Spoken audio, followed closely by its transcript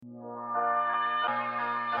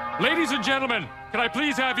Ladies and gentlemen, can I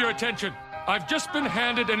please have your attention? I've just been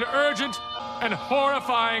handed an urgent and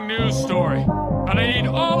horrifying news story. And I need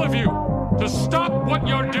all of you to stop what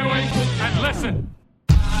you're doing and listen.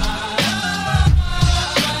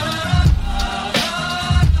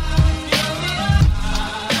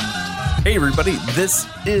 Hey everybody, this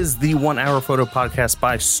is the 1 Hour Photo Podcast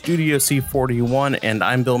by Studio C41, and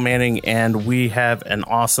I'm Bill Manning, and we have an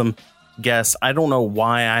awesome guest. I don't know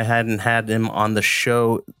why I hadn't had him on the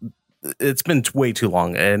show. It's been way too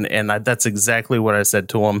long, and that's exactly what I said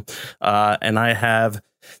to him. And I have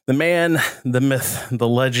the man, the myth, the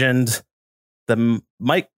legend, the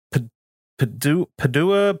Mike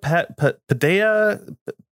Padua, Paideia.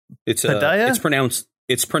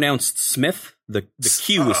 It's pronounced Smith. The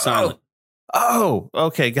Q is silent. Oh,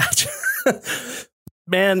 okay, gotcha.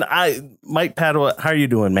 Man, Mike Padua, how are you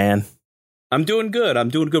doing, man? I'm doing good.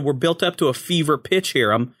 We're built up to a fever pitch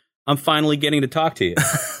here. I'm finally getting to talk to you.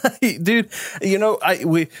 Dude, you know,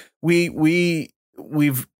 we've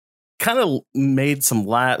kind of made some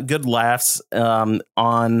good laughs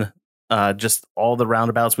on just all the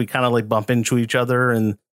roundabouts. We kind of like bump into each other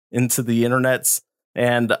and into the internets.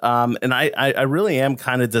 And I really am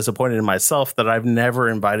kind of disappointed in myself that I've never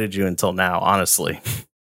invited you until now, honestly.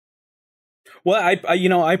 Well, I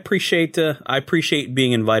appreciate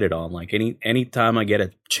being invited on. Like anytime I get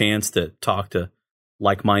a chance to talk to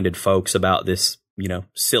like-minded folks about this,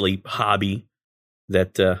 silly hobby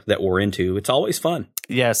that we're into, it's always fun.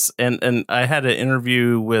 Yes, and I had an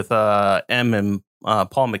interview with M and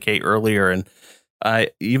Paul McKay earlier, and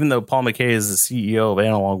even though Paul McKay is the CEO of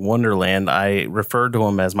Analog Wonderland, I referred to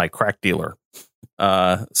him as my crack dealer.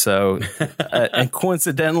 And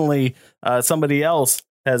coincidentally, somebody else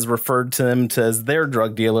has referred to him as their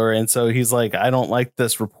drug dealer, and so he's like, I don't like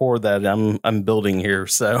this rapport that I'm building here.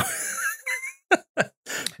 So,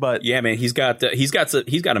 but yeah, man, he's got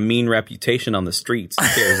a mean reputation on the streets.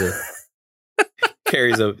 He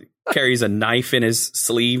carries a knife in his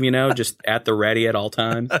sleeve, just at the ready at all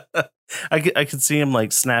times. I could see him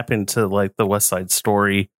like snap into like the West Side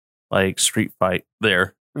Story, like street fight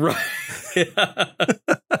there. Right.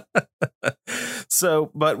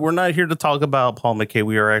 So, but we're not here to talk about Paul McKay.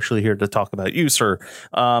 We are actually here to talk about you, sir.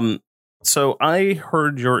 So I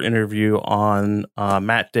heard your interview on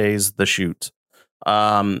Matt Day's The Shoot.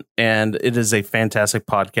 And it is a fantastic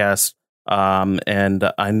podcast.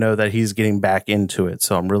 And I know that he's getting back into it.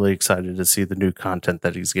 So I'm really excited to see the new content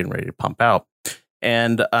that he's getting ready to pump out.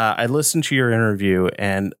 And I listened to your interview,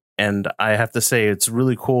 and I have to say it's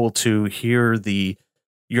really cool to hear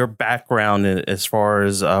your background as far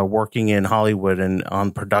as working in Hollywood and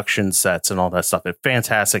on production sets and all that stuff. It's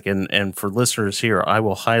fantastic. And for listeners here, I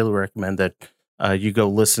will highly recommend that you go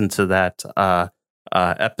listen to that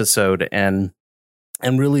episode and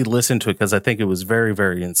really listen to it, because I think it was very,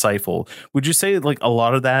 very insightful. Would you say like a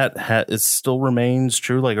lot of that it still remains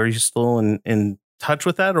true? Like, are you still in touch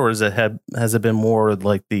with that, or has it been more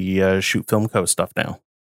like the ShootFilmCo stuff now?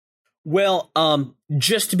 Well,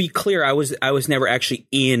 just to be clear, I was never actually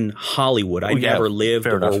in Hollywood. I never lived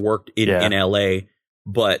or worked in LA,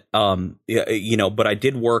 but but I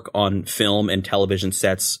did work on film and television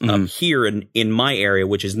sets here in my area,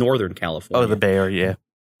 which is Northern California. Oh, the Bay Area.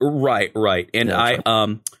 Right. And yeah,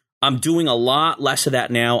 I'm doing a lot less of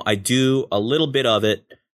that now. I do a little bit of it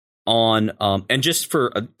on and just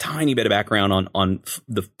for a tiny bit of background on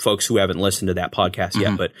the folks who haven't listened to that podcast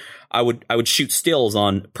yet, but I would shoot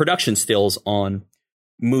production stills on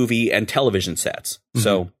movie and television sets.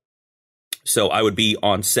 So I would be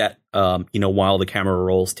on set while the camera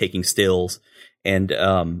rolls, taking stills, and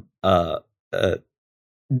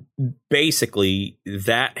basically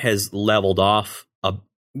that has leveled off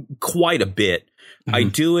quite a bit. I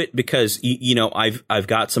do it because, I've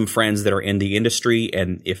got some friends that are in the industry,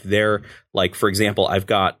 and if they're like, for example, I've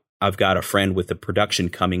got a friend with a production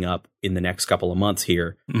coming up in the next couple of months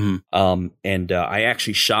here. And I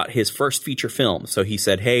actually shot his first feature film. So he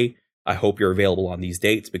said, hey, I hope you're available on these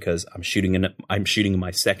dates because I'm shooting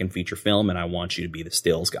my second feature film and I want you to be the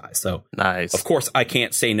stills guy. So nice. Of course I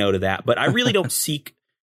can't say no to that, but I really don't seek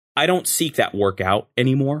that work out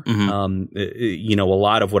anymore. A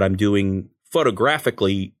lot of what I'm doing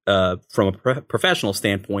photographically from a professional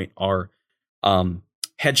standpoint are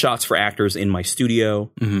headshots for actors in my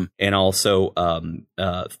studio, and also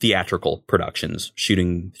theatrical productions,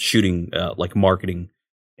 shooting like marketing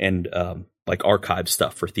and like archive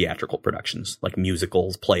stuff for theatrical productions, like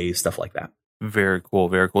musicals, plays, stuff like that. Very cool.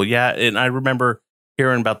 Very cool. Yeah. And I remember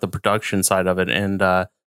hearing about the production side of it. And I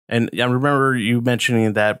remember you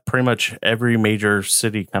mentioning that pretty much every major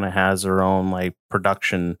city kind of has their own like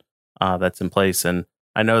production that's in place. And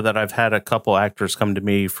I know that I've had a couple actors come to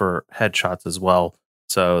me for headshots as well.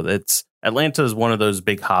 So Atlanta is one of those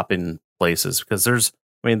big hopping places because there's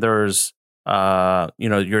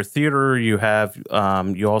your theater,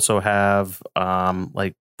 you also have,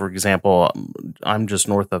 like, for example, I'm just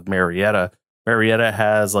north of Marietta. Marietta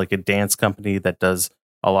has like a dance company that does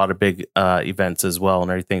a lot of big events as well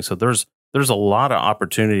and everything. So there's a lot of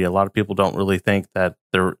opportunity. A lot of people don't really think that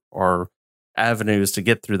there are avenues to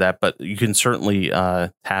get through that, but you can certainly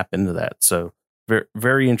tap into that. So very,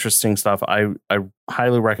 very interesting stuff. I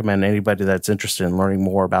highly recommend anybody that's interested in learning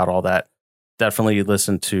more about all that. Definitely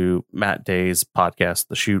listen to Matt Day's podcast,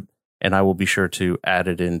 The Shoot, and I will be sure to add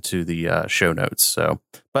it into the show notes. So,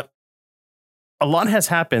 but a lot has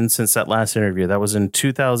happened since that last interview. That was in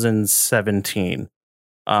 2017.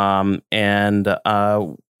 And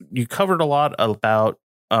you covered a lot about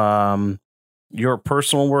your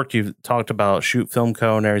personal work. You've talked about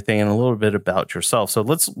ShootFilmCo and everything, and a little bit about yourself. So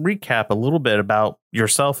let's recap a little bit about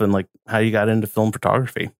yourself and like how you got into film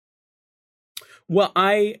photography. Well,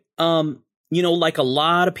 like a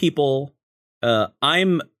lot of people,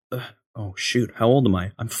 I'm, oh shoot, how old am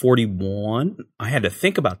I? I'm 41. I had to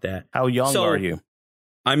think about that. How young are you?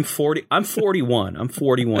 I'm 41. I'm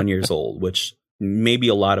 41 years old, which maybe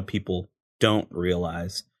a lot of people don't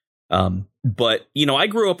realize. But I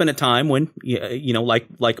grew up in a time when,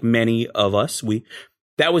 like many of us,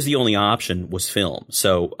 that was the only option was film.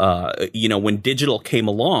 So, when digital came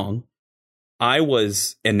along, I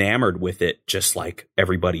was enamored with it just like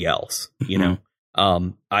everybody else,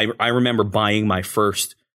 I remember buying my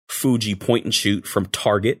first Fuji point and shoot from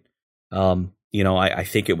Target. I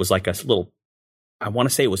think it was like a little, I want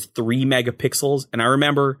to say it was 3 megapixels. And I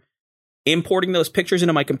remember importing those pictures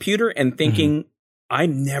into my computer and thinking,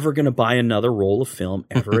 I'm never going to buy another roll of film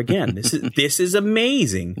ever again. This is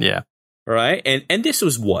amazing. Yeah. Right. And this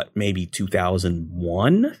was what, maybe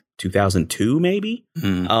 2001, 2002, maybe,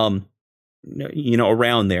 around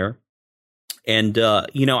there. And, I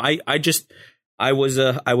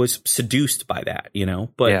was seduced by that,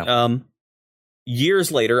 but,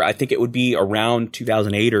 years later, I think it would be around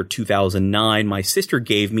 2008 or 2009, my sister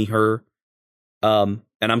gave me her,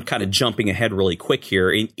 and I'm kind of jumping ahead really quick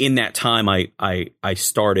here. In that time, I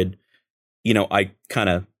started, I kind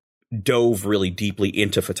of dove really deeply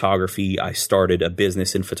into photography. I started a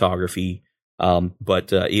business in photography.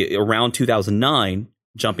 But around 2009,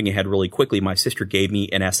 jumping ahead really quickly, my sister gave me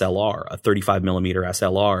an SLR, a 35 millimeter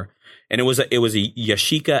SLR. And it was a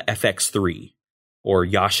Yashica FX3 or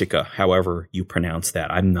Yashica, however you pronounce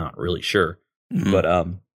that. I'm not really sure, but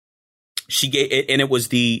she gave it, and it was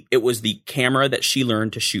the camera that she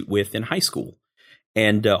learned to shoot with in high school.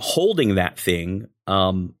 And holding that thing,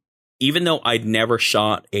 even though I'd never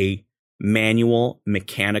shot a manual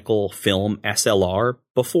mechanical film SLR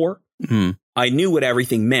before, I knew what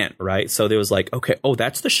everything meant, right? So there was like, okay, oh,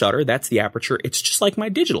 that's the shutter, that's the aperture. It's just like my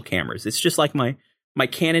digital cameras. It's just like my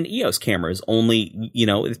Canon EOS cameras, only,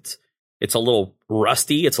 it's a little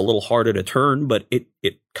rusty. It's a little harder to turn, but it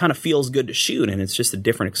kind of feels good to shoot, and it's just a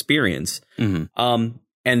different experience. And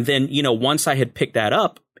then, once I had picked that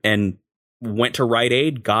up and went to Rite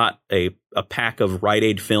Aid, got a pack of Rite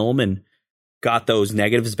Aid film and got those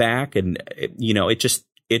negatives back, and it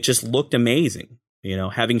just looked amazing.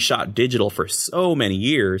 Having shot digital for so many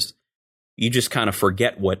years, you just kind of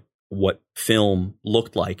forget what film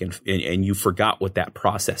looked like, and you forgot what that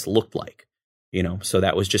process looked like. So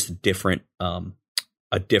that was just a different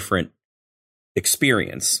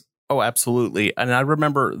experience. Oh, absolutely. And I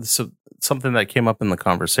remember something that came up in the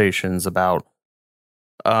conversations about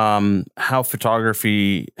how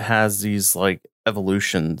photography has these like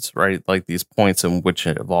evolutions, right? Like these points in which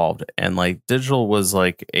it evolved, and like digital was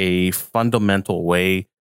like a fundamental way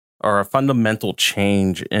or a fundamental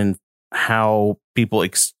change in how people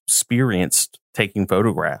experienced taking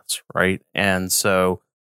photographs, right? And so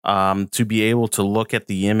to be able to look at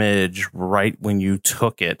the image right when you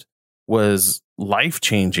took it was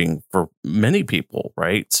life-changing for many people,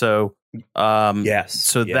 right? So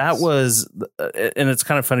yes. That was, and it's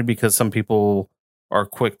kind of funny because some people are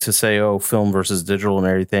quick to say, oh, film versus digital and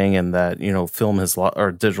everything, and that, film has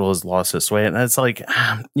or digital has lost its way. And it's like,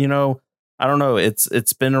 I don't know.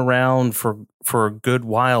 It's been around for a good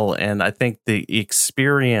while, and I think the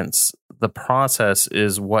experience, the process,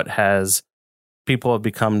 is what has people have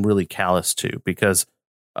become really callous to. Because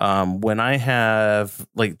when I have,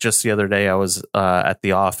 like, just the other day, I was at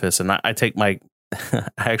the office, and I take my, I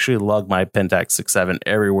actually lug my Pentax 6.7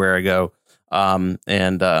 everywhere I go, and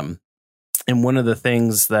one of the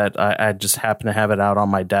things that I just happened to have it out on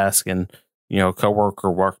my desk, and a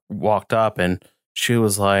coworker walked up, and she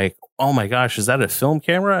was like, "Oh my gosh, is that a film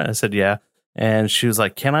camera?" I said, "Yeah." And she was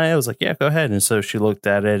like, can I? I was like, yeah, go ahead. And so she looked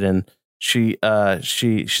at it and she's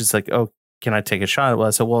like, oh, can I take a shot? Well,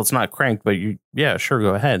 I said, well, it's not cranked, but yeah, sure,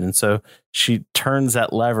 go ahead. And so she turns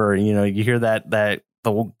that lever, and you hear that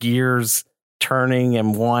the gears turning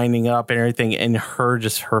and winding up and everything, and her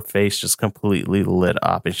face just completely lit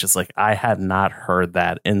up. It's just like, I had not heard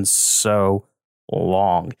that in so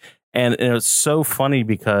long. And it was so funny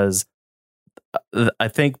because I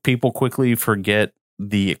think people quickly forget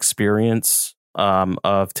the experience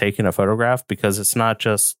of taking a photograph, because it's not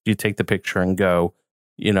just you take the picture and go,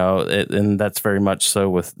 and that's very much so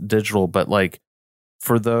with digital. But like,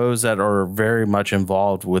 for those that are very much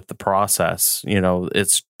involved with the process,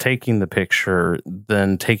 it's taking the picture,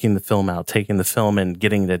 then taking the film out, taking the film and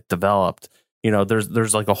getting it developed.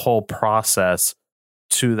 There's like a whole process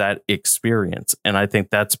to that experience. And I think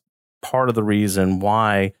that's part of the reason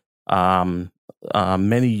why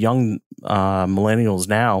many young millennials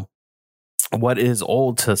now, what is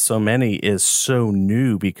old to so many is so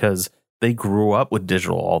new, because they grew up with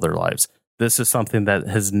digital all their lives. This is something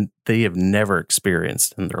that they have never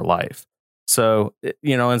experienced in their life. So,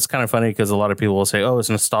 it's kind of funny because a lot of people will say, oh, it's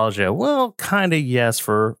nostalgia. Well, kind of, yes,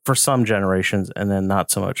 for some generations, and then not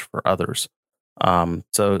so much for others.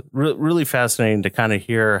 So really fascinating to kind of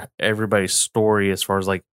hear everybody's story as far as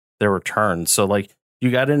like their return. So like, you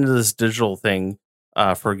got into this digital thing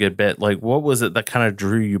for a good bit. Like, what was it that kind of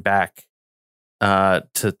drew you back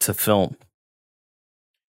to film?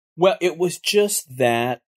 Well, it was just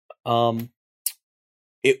that.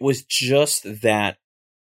 It was just that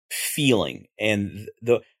feeling, and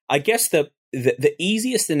I guess the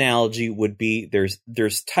easiest analogy would be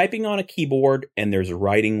there's typing on a keyboard and there's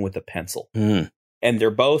writing with a pencil, and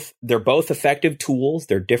they're both effective tools.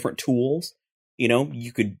 They're different tools.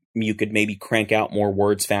 You could maybe crank out more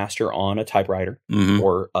words faster on a typewriter,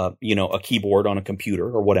 or a keyboard on a computer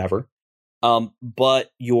or whatever.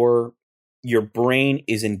 But your brain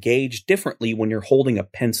is engaged differently when you're holding a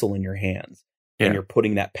pencil in your hands and you're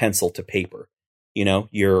putting that pencil to paper.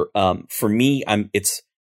 For me, I'm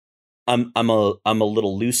a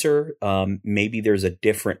little looser. Maybe there's a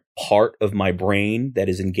different part of my brain that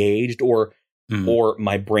is engaged, or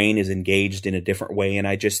my brain is engaged in a different way, and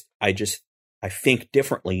I think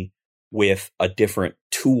differently with a different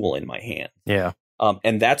tool in my hand. Yeah.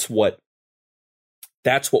 And that's what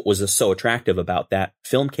was so attractive about that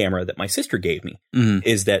film camera that my sister gave me,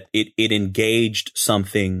 is that it engaged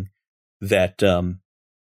something that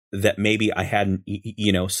that maybe I hadn't,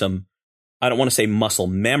 some, I don't want to say muscle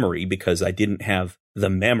memory, because I didn't have the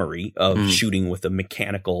memory of shooting with a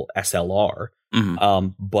mechanical SLR,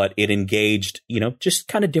 but it engaged, just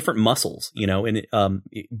kind of different muscles, and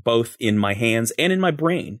both in my hands and in my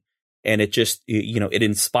brain. And it just, it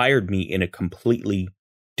inspired me in a completely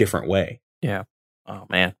different way. Yeah. Oh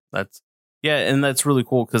man, and that's really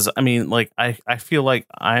cool, because I mean, like, I feel like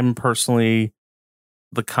I'm personally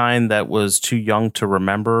the kind that was too young to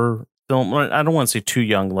remember film. I don't want to say too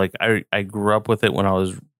young. Like, I grew up with it when I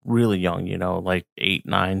was really young, like 8,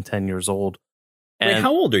 9, 10 years old. And wait,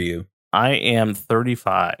 how old are you? I am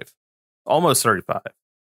 35, almost 35.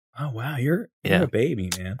 Oh wow, you're a baby,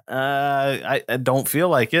 man. I don't feel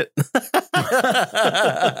like it.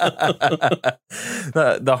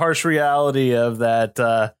 The harsh reality of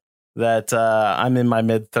that I'm in my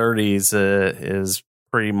mid 30s is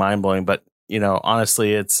pretty mind blowing. But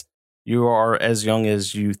honestly, you are as young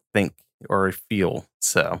as you think or feel.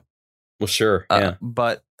 So, well, sure, yeah.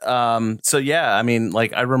 So yeah, I mean,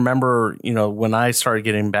 like, I remember when I started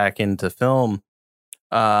getting back into film.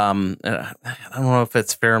 And I don't know if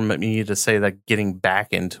it's fair of me to say that getting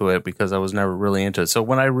back into it, because I was never really into it. So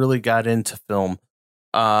when I really got into film,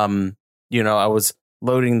 I was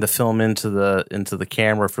loading the film into the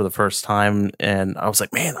camera for the first time, and I was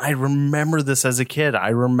like, man, I remember this as a kid. I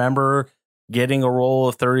remember getting a roll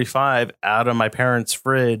of 35 out of my parents'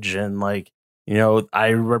 fridge, and like, I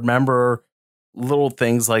remember little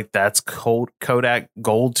things like that's Kodak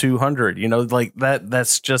Gold 200, like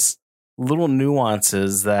that's just little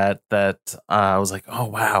nuances that I was like, oh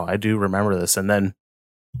wow, I do remember this. And then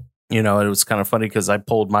it was kind of funny because I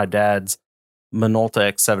pulled my dad's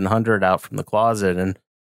Minolta X700 out from the closet,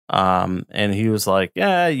 and he was like,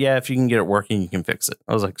 yeah, if you can get it working, you can fix it.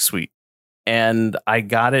 I was like, sweet. And I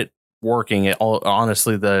got it working.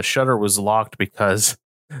 Honestly, the shutter was locked because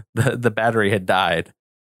the battery had died.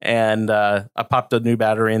 And I popped a new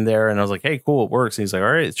battery in there, and I was like, hey, cool, it works. And he's like,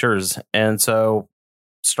 all right, it's yours. And so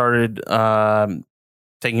started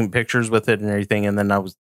taking pictures with it and everything, and then I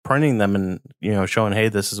was printing them and showing, hey,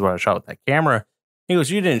 this is what I shot with that camera. He goes,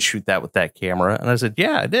 you didn't shoot that with that camera? And I said,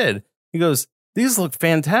 yeah, I did. He goes, these look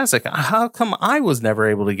fantastic. How come I was never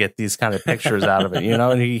able to get these kind of pictures out of it? You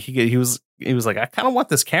know, and he was like, I kind of want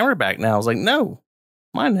this camera back now. I was like, no,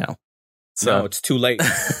 mine now. So no, it's too late.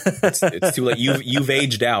 It's too late. You've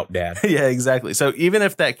aged out, Dad. Yeah, exactly. So even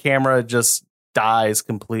if that camera just dies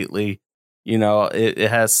completely, you know, it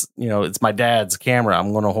has, you know, it's my dad's camera.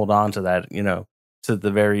 I'm going to hold on to that, you know, to the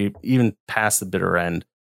very, even past the bitter end.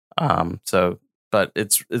 But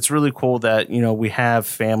it's really cool that, you know, we have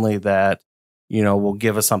family that, you know, will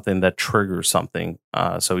give us something that triggers something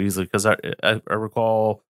so easily. Because I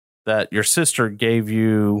recall that your sister gave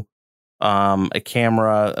you a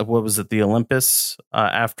camera. What was it? The Olympus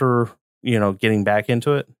after, you know, getting back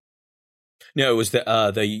into it. No, it was the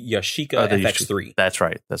Yashica FX3. That's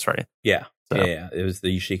right. Yeah. So. Yeah. It was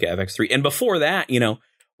the Yashica FX3. And before that, you know,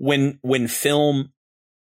 when film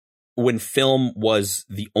was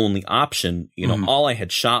the only option, you know, all I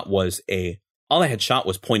had shot was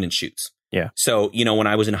point and shoots. Yeah. So, you know, when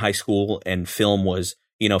I was in high school and film was,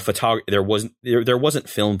 you know, there wasn't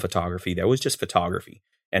film photography. There was just photography,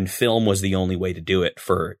 and film was the only way to do it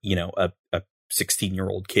for, you know, a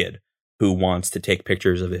 16-year-old kid who wants to take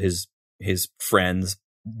pictures of his friends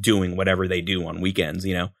doing whatever they do on weekends,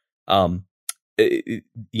 you know.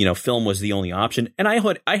 You know, film was the only option, and I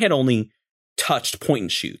had only touched point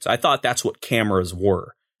and shoots. I thought that's what cameras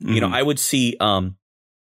were. You know, I would see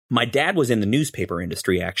my dad was in the newspaper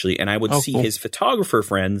industry, actually, and I would see his photographer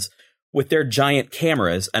friends with their giant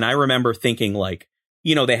cameras. And I remember thinking, like,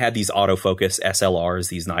 you know, they had these autofocus SLRs,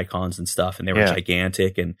 these Nikons and stuff, and they were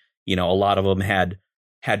gigantic. And, you know, a lot of them had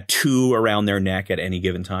two around their neck at any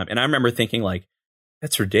given time. And I remember thinking, like,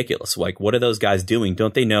 that's ridiculous. Like, what are those guys doing?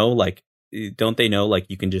 Don't they know, like, you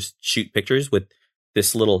can just shoot pictures with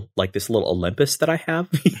this little Olympus that I have,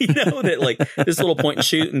 you know, that like this little point and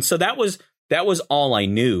shoot. And so that was all I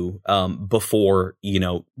knew before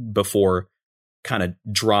kind of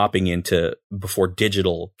dropping into, before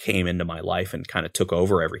digital came into my life and kind of took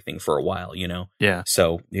over everything for a while, you know? Yeah.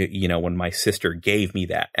 So, you know, when my sister gave me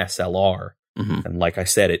that SLR, and like I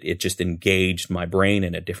said, it just engaged my brain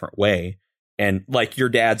in a different way. And like your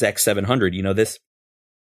dad's X700, you know, this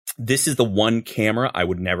is the one camera I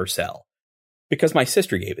would never sell, because my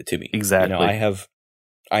sister gave it to me. Exactly. You know,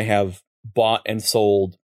 I have bought and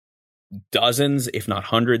sold dozens, if not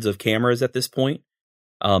hundreds, of cameras at this point.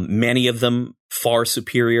 Many of them far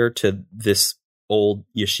superior to this old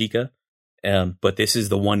Yashica. But this is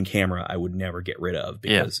the one camera I would never get rid of,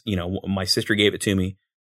 because, you know, my sister gave it to me.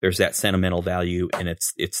 There's that sentimental value, and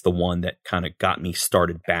it's the one that kind of got me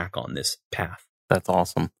started back on this path. That's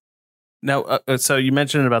awesome. Now, so you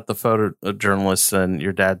mentioned about the photojournalists and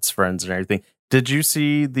your dad's friends and everything. Did you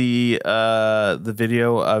see the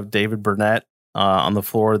video of David Burnett on the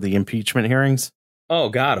floor of the impeachment hearings? Oh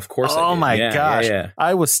God, of course. Oh my gosh. Yeah.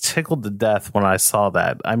 I was tickled to death when I saw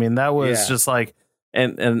that. I mean, that was just like,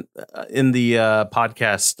 and in the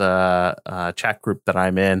podcast chat group that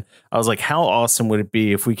I'm in, I was like, how awesome would it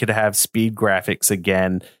be if we could have speed graphics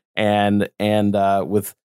again, and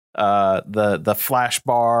with the flash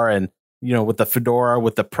bar, and, you know, with the fedora,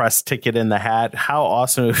 with the press ticket in the hat. How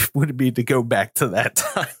awesome would it be to go back to that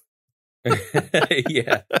time?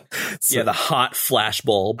 Yeah. So, yeah, the hot flash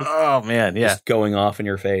bulb. Oh man, yeah, just going off in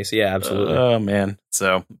your face. Yeah, absolutely. Oh man.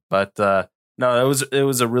 So, but no, it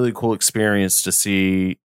was a really cool experience to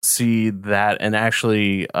see that, and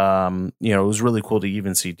actually, you know, it was really cool to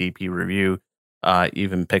even see DP Review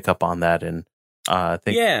even pick up on that, and I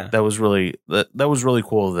think that was really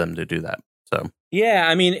cool of them to do that. So yeah,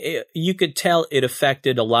 I mean, you could tell it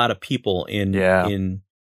affected a lot of people in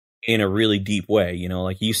a really deep way. You know,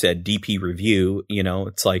 like you said, DP Review. You know,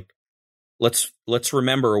 it's like, let's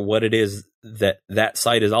remember what it is that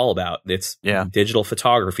site is all about. It's digital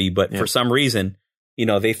photography, but for some reason, you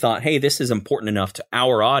know, they thought, hey, this is important enough to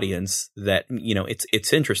our audience that, you know,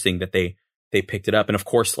 it's interesting that they picked it up, and of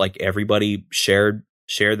course, like, everybody shared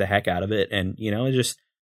the heck out of it, and, you know, it just.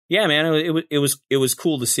 Yeah, man, it was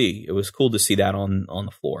cool to see. It was cool to see that on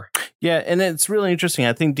the floor. Yeah, and it's really interesting.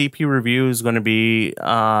 I think DP Review is going to be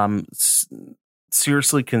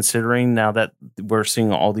seriously considering, now that we're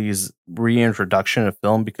seeing all these reintroduction of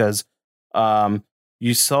film, because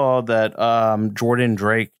you saw that Jordan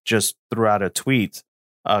Drake just threw out a tweet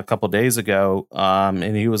a couple days ago,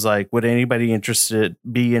 and he was like, "Would anybody be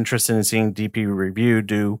interested in seeing DP Review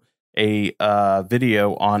do a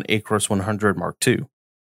video on Acros 100 Mark II?"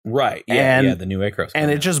 Right. Yeah. The new Acros. And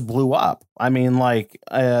it just blew up. I mean, like,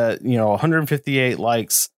 you know, 158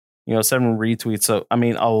 likes, you know, 7 retweets. So, I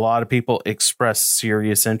mean, a lot of people expressed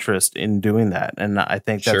serious interest in doing that. And I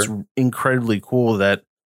think that's incredibly cool that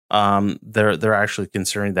they're actually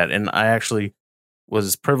considering that. And I actually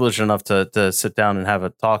was privileged enough to sit down and have a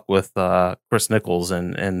talk with Chris Nichols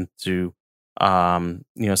and to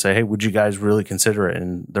say, hey, would you guys really consider it?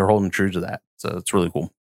 And they're holding true to that. So it's really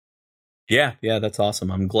cool. Yeah, that's awesome.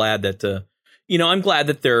 I'm glad that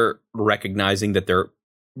they're recognizing that they're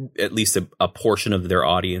at least a portion of their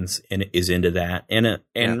audience is into that, and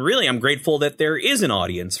really, I'm grateful that there is an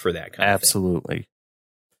audience for that kind of thing. Absolutely.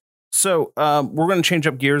 So we're going to change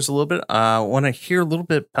up gears a little bit. I want to hear a little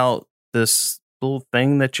bit about this little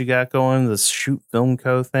thing that you got going, this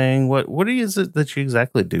ShootFilmCo thing. What is it that you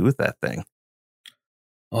exactly do with that thing?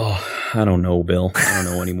 Oh, I don't know, Bill. I don't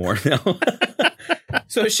know anymore. No.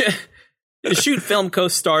 So ShootFilmCo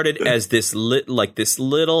started as this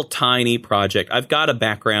little tiny project. I've got a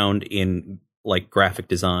background in like graphic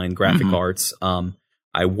design, graphic arts.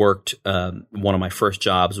 I worked. One of my first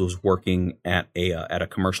jobs was working at a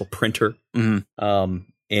commercial printer.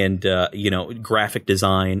 And graphic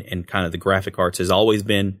design and kind of the graphic arts has always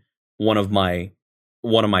been one of my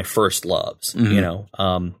first loves.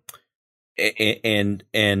 And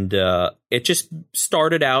it just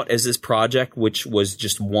started out as this project, which was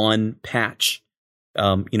just one patch,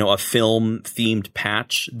 a film themed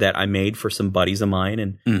patch that I made for some buddies of mine,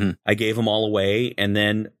 and I gave them all away. And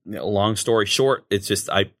then, long story short, it's just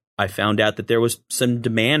I found out that there was some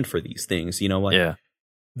demand for these things.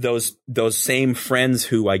 Those same friends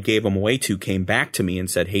who I gave them away to came back to me and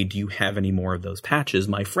said, "Hey, do you have any more of those patches?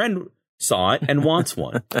 My friend saw it and wants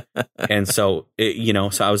one." And so,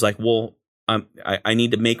 so I was like, well, I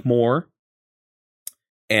need to make more.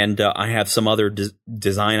 And I have some other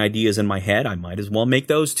design ideas in my head. I might as well make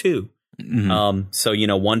those too. So,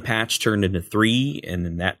 one patch turned into 3, and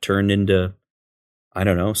then that turned into, I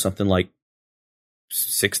don't know, something like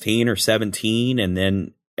 16 or 17. And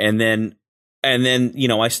then,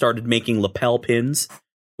 I started making lapel pins,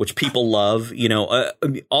 which people love,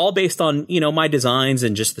 all based on, my designs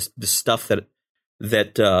and just the stuff that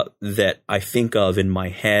I think of in my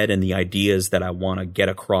head and the ideas that I want to get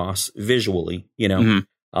across visually, and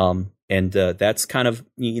that's kind of,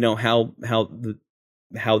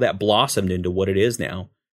 how that blossomed into what it is now.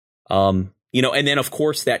 And then of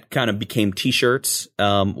course that kind of became t-shirts.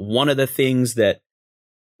 One of the things that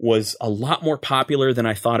was a lot more popular than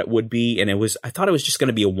I thought it would be, and I thought it was just going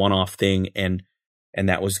to be a one-off thing, and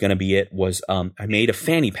that was going to be it, was I made a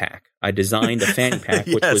fanny pack. I designed a fanny pack,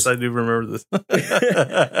 which yes, I do remember this.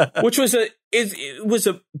 Which was it was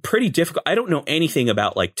a pretty difficult. I don't know anything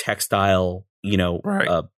about like textile,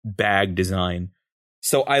 bag design.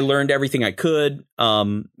 So I learned everything I could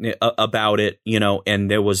about it, and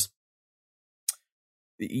there was,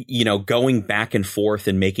 going back and forth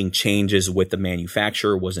and making changes with the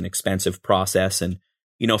manufacturer was an expensive process. And,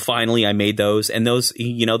 finally I made those, and those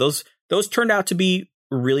turned out to be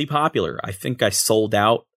really popular. I think I sold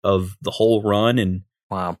out of the whole run in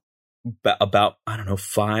about, I don't know,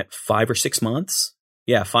 5 or 6 months.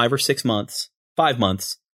 Yeah, 5 or 6 months. 5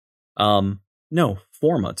 months. No,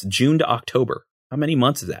 4 months. June to October. How many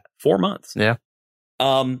months is that? 4 months. Yeah.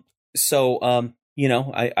 So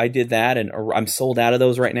I did that, and I'm sold out of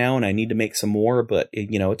those right now, and I need to make some more, but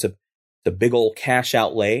it's a big old cash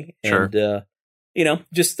outlay. Sure. And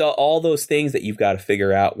just all those things that you've got to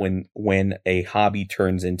figure out when a hobby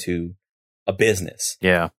turns into a business.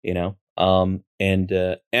 Yeah. And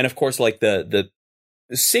of course, like the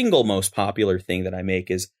single most popular thing that I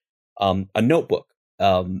make is a notebook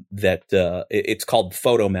that it's called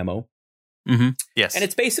Photo Memo. Yes. And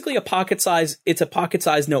it's basically a pocket size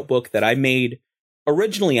notebook that I made.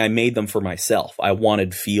 Originally, I made them for myself. I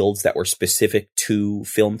wanted fields that were specific to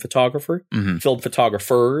film photographers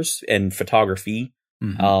and photography.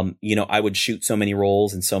 I would shoot so many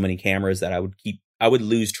rolls and so many cameras that I would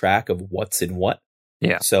lose track of what's in what.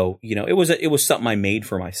 Yeah. So, it was something I made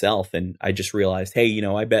for myself, and I just realized, hey,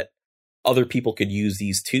 I bet other people could use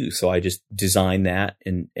these too. So I just designed that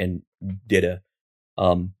and did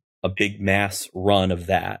a big mass run of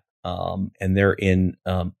that. And they're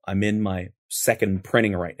I'm in my second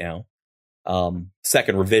printing right now,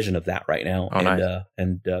 second revision of that right now. Nice.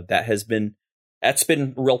 That's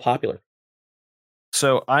been real popular.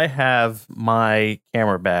 So I have my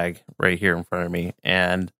camera bag right here in front of me,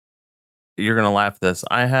 and you're going to laugh at this.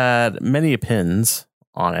 I had many pins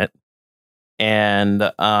on it, and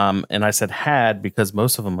I said had because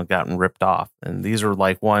most of them have gotten ripped off, and these are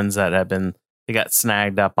like ones that they got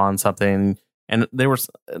snagged up on something. And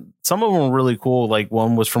some of them were really cool. Like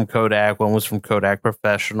one was from Kodak, one was from Kodak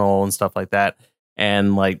Professional and stuff like that.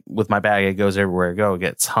 And like with my bag, it goes everywhere I go. It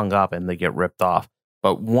gets hung up and they get ripped off.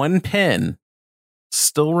 But one pin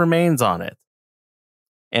still remains on it.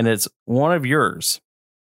 And it's one of yours.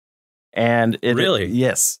 And Really?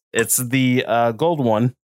 Yes, it's the gold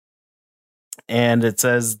one. And it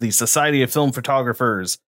says the Society of Film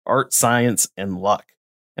Photographers, Art, Science, and Luck.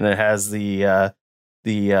 And it has the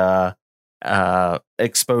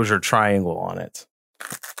exposure triangle on it.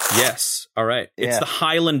 Yes. All right. It's Yeah. the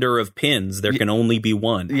Highlander of pins. There can only be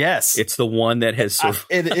one. Yes. It's the one that has survived.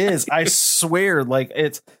 It is. I swear. Like,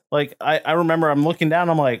 it's like, I remember I'm looking down.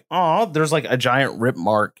 I'm like, oh, there's like a giant rip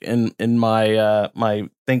mark in my my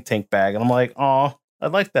think tank bag. And I'm like, oh, I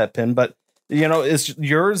like that pin. But, you know,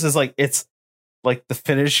 yours is like, it's like the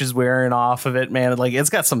finish is wearing off of it, man. Like, it's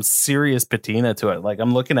got some serious patina to it. Like,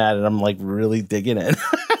 I'm looking at it. I'm like really digging it.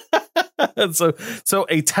 So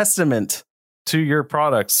a testament to your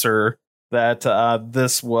product, sir, that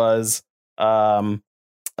this was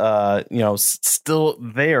still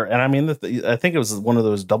there. And I mean, I think it was one of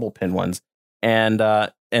those double pin ones. And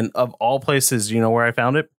of all places, you know where I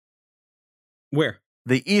found it? Where?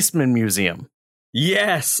 The Eastman Museum.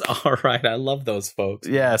 Yes. All right. I love those folks.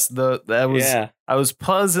 Yes, I was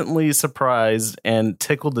pleasantly surprised and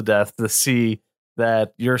tickled to death to see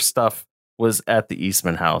that your stuff was at the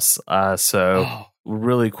Eastman House.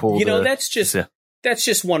 Really cool. You know, that's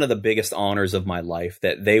just one of the biggest honors of my life,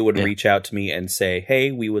 that they would reach out to me and say,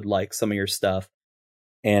 hey, we would like some of your stuff.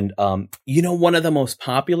 And, you know, one of the most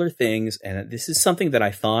popular things, and this is something that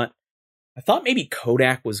I thought maybe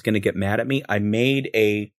Kodak was going to get mad at me. I made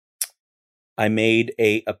a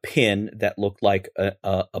pin that looked like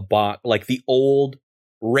a box, like the old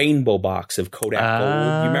rainbow box of Kodak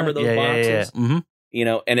Gold. You remember those boxes? Yeah. Mm-hmm. You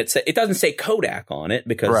know, and it doesn't say Kodak on it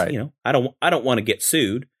because, you know, I don't want to get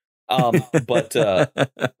sued. But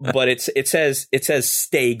it says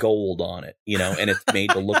Stay Gold on it, you know, and it's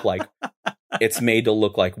made to look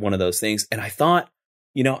like one of those things. And I thought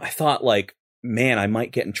like, man, I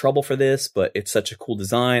might get in trouble for this, but it's such a cool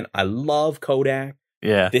design. I love Kodak.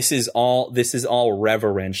 Yeah. This is all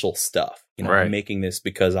reverential stuff. You know, I'm making this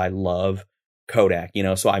because I love Kodak, you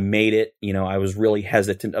know, so I made it, you know, I was really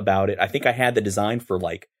hesitant about it. I think I had the design for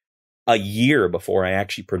like a year before I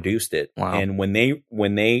actually produced it. Wow. And when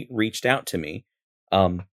they reached out to me,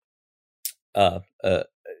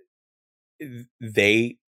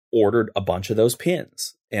 they ordered a bunch of those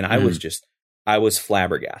pins, and I was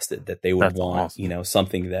flabbergasted that they would want, awesome. You know,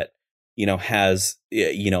 something that, you know, has,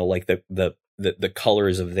 you know, like the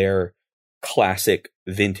colors of their classic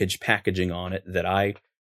vintage packaging on it that I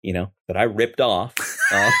ripped off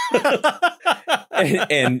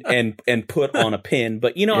and put on a pin.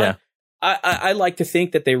 But, you know, I like to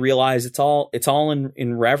think that they realize it's all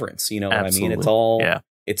in reverence. You know what I mean? It's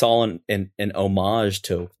all an homage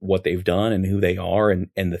to what they've done and who they are and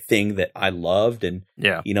the thing that I loved. And,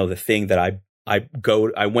 you know, the thing that I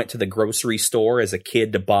went to the grocery store as a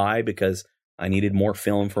kid to buy because I needed more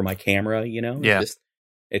film for my camera, you know?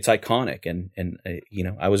 It's iconic. And you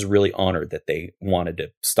know, I was really honored that they wanted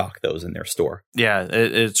to stock those in their store. Yeah,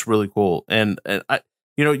 it's really cool. And I,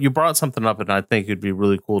 you know, you brought something up, and I think it'd be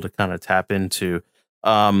really cool to kind of tap into.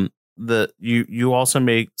 You also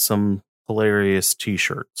make some hilarious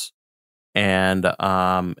T-shirts, and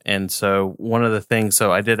so one of the things.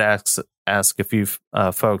 So I did ask a few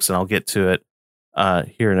folks, and I'll get to it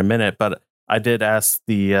here in a minute, but I did ask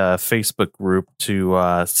the Facebook group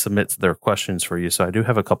to submit their questions for you. So I do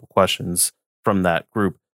have a couple questions from that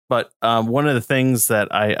group. But one of the things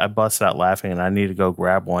that I busted out laughing, and I need to go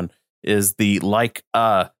grab one, is the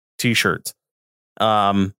T-shirts.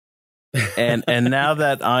 And now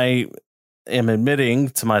that I am admitting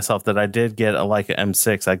to myself that I did get a Leica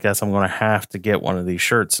M6, I guess I'm going to have to get one of these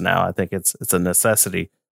shirts now. I think it's a necessity.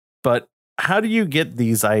 But how do you get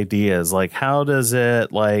these ideas? Like, how does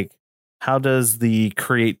the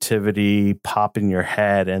creativity pop in your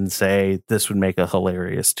head and say, this would make a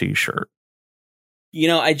hilarious T-shirt? You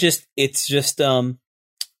know, it's just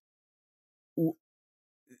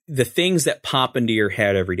the things that pop into your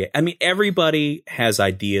head every day. I mean, everybody has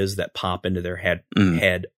ideas that pop into their head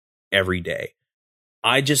every day.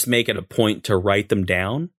 I just make it a point to write them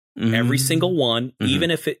down, every single one,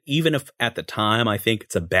 even if at the time I think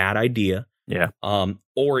it's a bad idea. Yeah.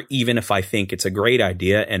 Or even if I think it's a great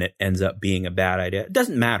idea and it ends up being a bad idea, it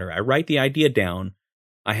doesn't matter. I write the idea down.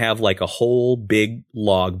 I have like a whole big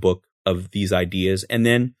logbook of these ideas. And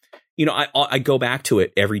then, you know, I go back to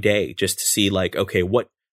it every day just to see like, okay, what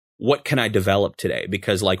can I develop today?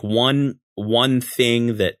 Because like one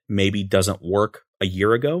thing that maybe doesn't work a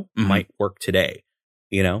year ago might work today,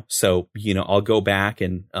 you know? So, you know, I'll go back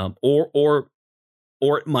and, or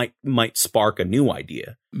it might spark a new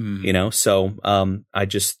idea, you know? So, I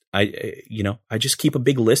just keep a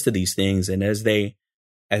big list of these things. And as they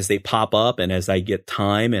as they pop up and as I get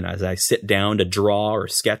time and as I sit down to draw or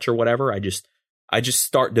sketch or whatever, I just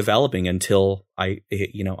start developing until I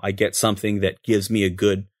get something that gives me a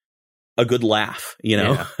good laugh,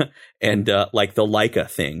 Yeah. and like the Leica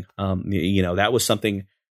thing, that was something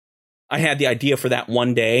I had the idea for that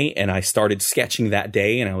one day, and I started sketching that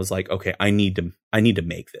day, and I was like, okay, I need to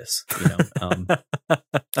make this,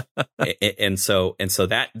 and so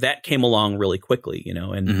that came along really quickly,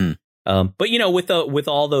 and but with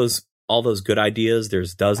all those good ideas,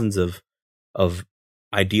 there's dozens of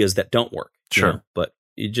ideas that don't work. Sure. But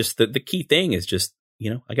it just the key thing is just,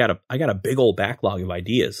 I got a big old backlog of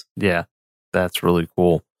ideas. Yeah, that's really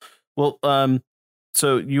cool. Well,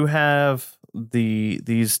 so you have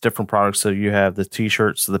these different products. So you have the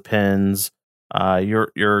t-shirts, the pins.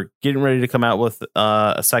 You're getting ready to come out with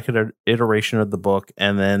a second iteration of the book,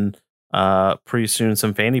 and then pretty soon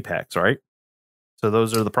some fanny packs, right? So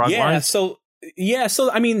those are the product lines. So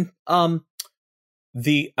I mean, I'm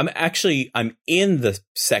in the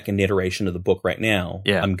second iteration of the book right now.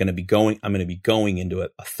 Yeah. I'm going to be going into a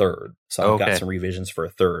third. So I've got some revisions for a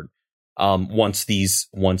third. Once these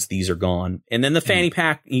are gone, and then the fanny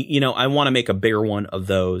pack, I want to make a bigger one of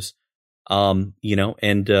those. I've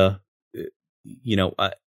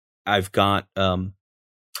just got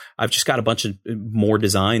a bunch of more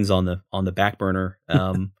designs on the back burner.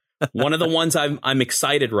 One of the ones I'm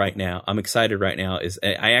excited right now is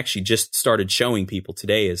I actually just started showing people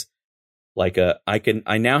today is like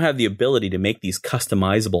I now have the ability to make these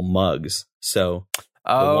customizable mugs. So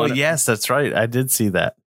yes, that's right. I did see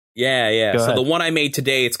that. Yeah. Go So ahead. the one I made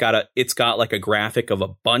today, it's got like a graphic of a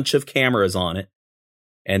bunch of cameras on it.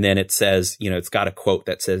 And then it says, it's got a quote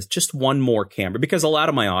that says just one more camera, because a lot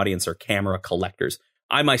of my audience are camera collectors.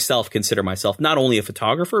 I myself consider myself not only a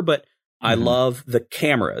photographer, but I love the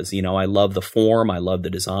cameras, I love the form, I love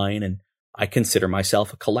the design, and I consider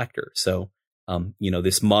myself a collector. So,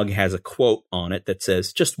 this mug has a quote on it that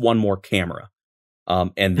says just one more camera.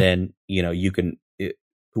 And then,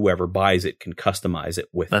 whoever buys it can customize it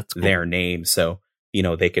with their name. So,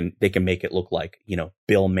 they can make it look like,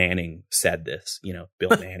 Bill Manning said this,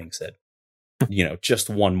 Bill Manning said, just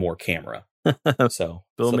one more camera. So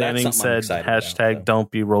Bill Manning said, hashtag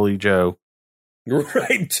don't be Rolly Joe.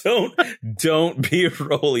 Right. Don't be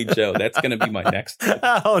Rolly Joe. That's going to be my next.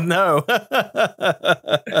 Oh, no. Cut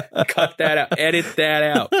that out. Edit that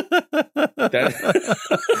out.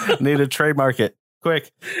 Need to trademark it.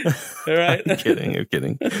 Quick. All right. I'm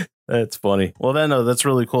kidding. That's funny. Well, then, no, that's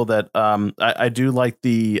really cool that I do like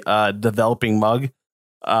the developing mug.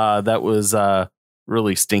 That was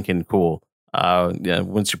really stinking cool.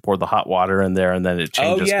 Once you pour the hot water in there and then it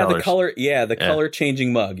changes colors. The color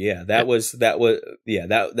changing mug. Yeah,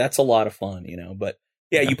 that's a lot of fun, but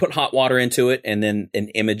you put hot water into it and then an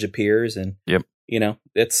image appears and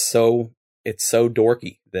it's so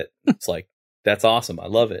dorky that it's like, that's awesome. I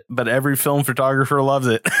love it. But every film photographer loves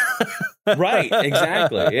it. Right.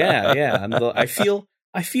 Exactly. Yeah. I feel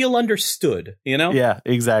understood, Yeah,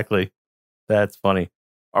 exactly. That's funny.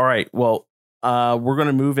 All right. Well, we're going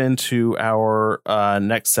to move into our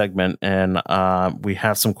next segment, and we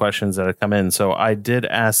have some questions that have come in. So I did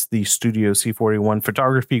ask the Studio C41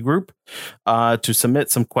 photography group to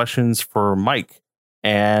submit some questions for Mike,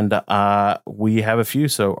 and we have a few.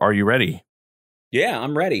 So are you ready? Yeah,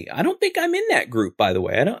 I'm ready. I don't think I'm in that group, by the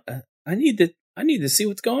way. I need to see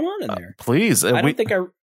what's going on in there. Please.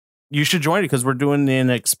 You should join it because we're doing an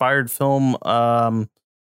expired film collaborative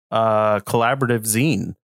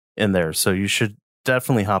zine in there, so you should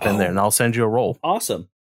definitely hop in there, and I'll send you a roll. Awesome.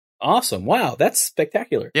 Wow, that's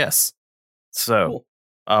spectacular. Yes. So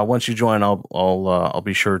once you join, I'll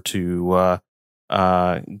be sure to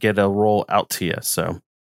get a roll out to you. So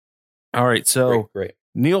all right. So great.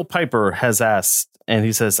 Neil Piper has asked, and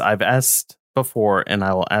he says, I've asked before and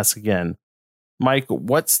I will ask again, Mike,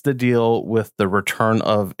 what's the deal with the return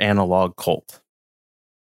of analog cult?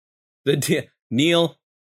 Neil,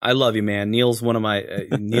 I love you, man. Neil's one of my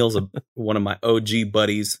OG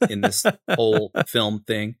buddies in this whole film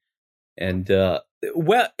thing. And so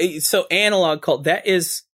analog cult,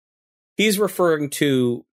 he's referring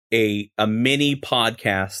to a mini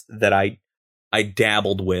podcast that I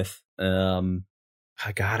dabbled with.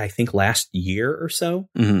 I think last year or so.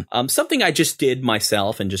 Mm-hmm. Something I just did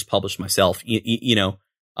myself and just published myself.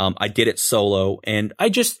 I did it solo, and I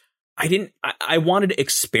wanted to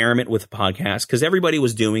experiment with the podcast because everybody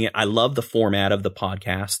was doing it. I love the format of the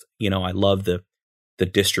podcast. I love the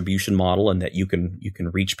distribution model and that you can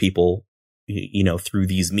reach people, through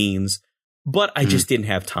these means. But I just didn't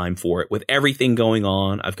have time for it with everything going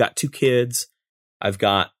on. I've got 2 kids. I've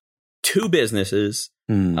got 2 businesses.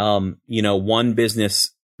 One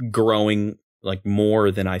business growing like more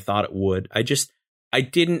than I thought it would. I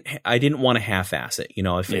didn't want to half-ass it. You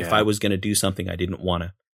know, if I was going to do something, I didn't want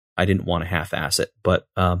to half-ass it. But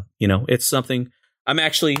you know, it's something I'm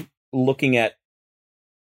actually looking at.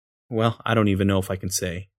 Well, I don't even know if I can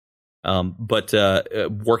say, but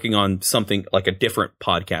working on something like a different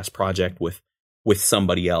podcast project with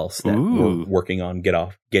somebody else that we're working on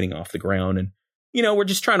getting off the ground. And, you know, we're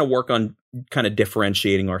just trying to work on kind of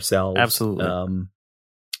differentiating ourselves. Absolutely.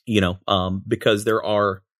 You know, because there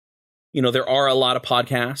are a lot of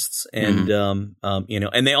podcasts and, you know,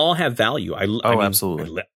 and they all have value. I mean,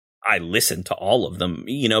 absolutely. I listen to all of them,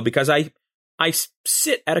 you know, because I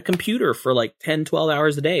sit at a computer for like 10, 12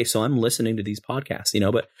 hours a day. So I'm listening to these podcasts, you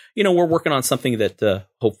know, but, you know, we're working on something that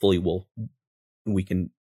hopefully we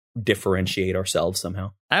can differentiate ourselves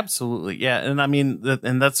somehow. Absolutely. Yeah. And I mean,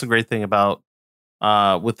 and that's the great thing about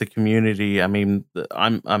with the community. I mean,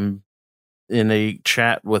 I'm in a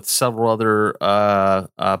chat with several other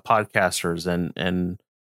podcasters and,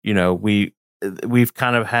 you know, we've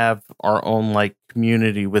kind of have our own like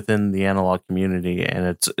community within the analog community,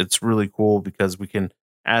 and it's really cool because we can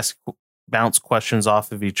bounce questions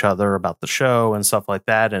off of each other about the show and stuff like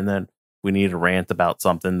that, and then we need a rant about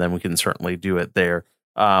something, then we can certainly do it there.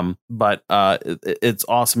 But it's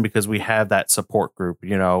awesome because we have that support group,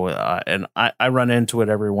 you know, and I run into it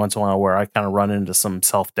every once in a while where I kind of run into some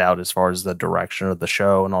self-doubt as far as the direction of the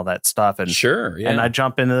show and all that stuff. And sure, yeah. And I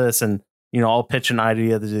jump into this and, you know, I'll pitch an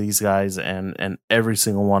idea to these guys, and every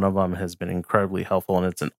single one of them has been incredibly helpful, and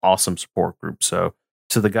it's an awesome support group. So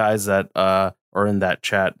to the guys that are in that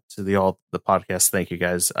chat, to the podcast, thank you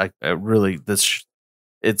guys. I really,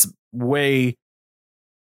 it's way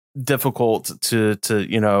difficult to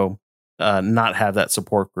you know, not have that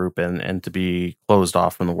support group and to be closed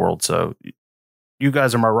off from the world. So you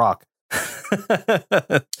guys are my rock.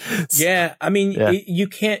 Yeah, I mean, yeah. You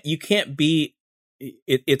can't be.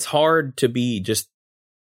 It's hard to be just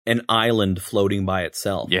an island floating by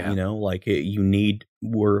itself. Yeah. You know, like you need.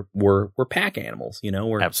 We're pack animals. You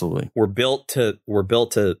know, Absolutely. We're built to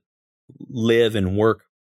live and work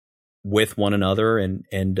with one another, and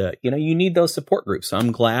you know, you need those support groups. So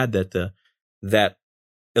I'm glad that that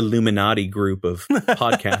Illuminati group of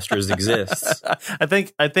podcasters exists. I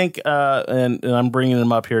think, and I'm bringing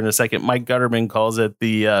him up here in a second. Mike Gutterman calls it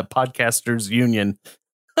the Podcasters Union.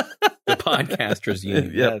 The Podcasters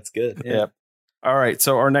Union. Yeah, that's good. Yeah. Yep. All right.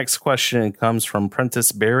 So our next question comes from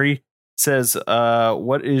Prentice Barry. It says,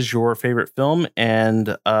 what is your favorite film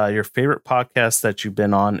and your favorite podcast that you've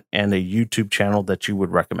been on, and a YouTube channel that you would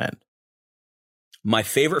recommend? My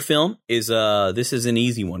favorite film is this is an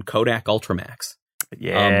easy one, Kodak Ultramax.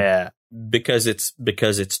 Yeah. Because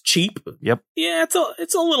it's cheap. Yep. Yeah,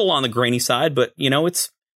 it's a little on the grainy side, but you know,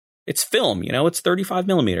 it's film, you know, it's 35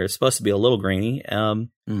 millimeter. It's supposed to be a little grainy.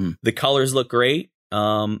 The colors look great.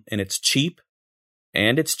 And it's cheap.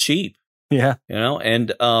 Yeah. You know,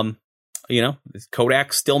 and you know,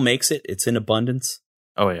 Kodak still makes it. It's in abundance.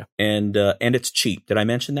 Oh yeah. And it's cheap. Did I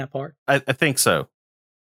mention that part? I think so.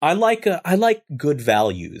 I like good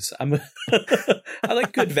values. I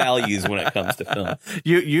like good values when it comes to film.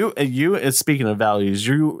 You speaking of values,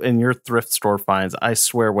 you and your thrift store finds, I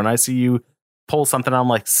swear, when I see you pull something, I'm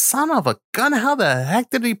like, son of a gun, how the heck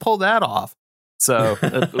did he pull that off? So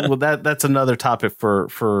well, that's another topic for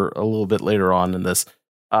a little bit later on in this.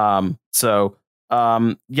 Yes,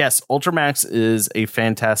 Ultramax is a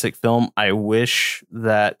fantastic film. I wish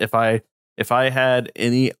that if I had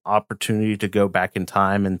any opportunity to go back in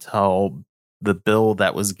time and tell the Bill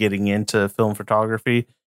that was getting into film photography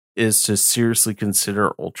is to seriously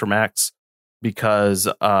consider Ultramax, because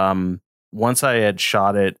once I had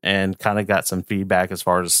shot it and kind of got some feedback as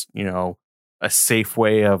far as, you know, a safe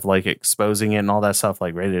way of like exposing it and all that stuff,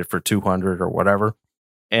 like rated for 200 or whatever.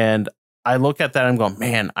 And I look at that and I'm going,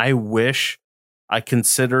 man, I wish I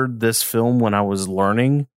considered this film when I was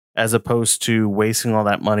learning, as opposed to wasting all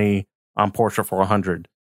that money on Portrait for 100.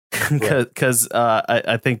 Because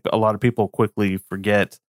I think a lot of people quickly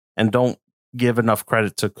forget and don't give enough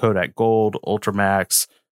credit to Kodak Gold, Ultramax,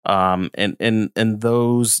 and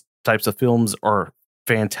those types of films are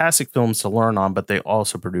fantastic films to learn on, but they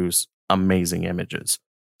also produce amazing images.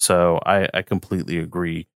 So I completely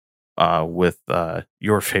agree with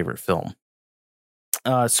your favorite film.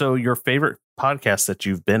 So your favorite podcast that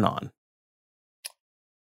you've been on?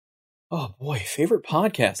 Oh boy, favorite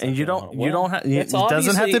podcast. And it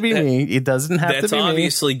doesn't have to be me. It doesn't have to be me. That's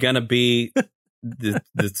obviously going to be the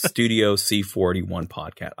Studio C41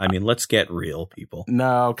 podcast. I mean, let's get real, people.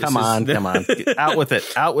 No, come on. Out with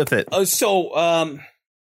it. Oh, so,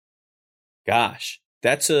 gosh,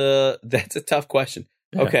 that's a tough question.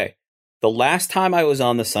 Yeah. Okay. The last time I was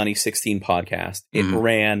on the Sunny 16 podcast, it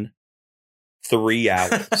ran 3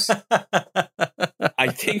 hours. I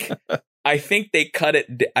think they cut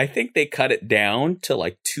it down to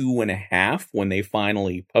like 2.5 when they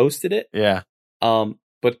finally posted it. Yeah.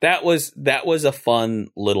 But that was a fun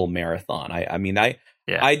little marathon.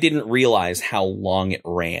 I didn't realize how long it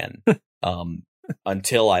ran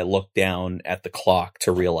until I looked down at the clock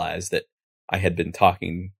to realize that I had been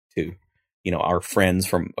talking to, our friends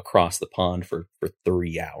from across the pond for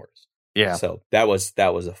 3 hours. Yeah. So that was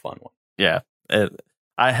a fun one. Yeah.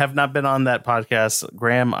 I have not been on that podcast.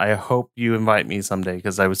 Graham, I hope you invite me someday,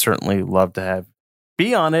 because I would certainly love to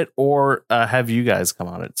be on it, or have you guys come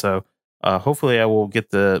on it. So hopefully I will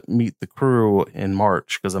get to meet the crew in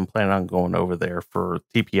March, because I'm planning on going over there for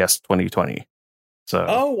TPS 2020. So,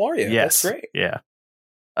 are you? Yes. That's great. Yeah.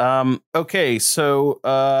 Okay. So,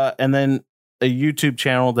 and then a YouTube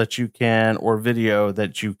channel that you can, or video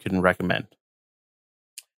that you can recommend.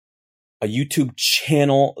 A YouTube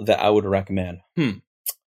channel that I would recommend.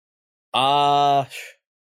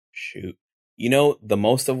 Shoot. The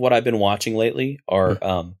most of what I've been watching lately are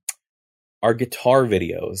guitar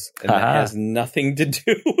videos, and that has nothing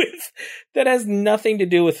to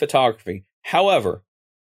do with photography. However,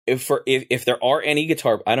 if there are any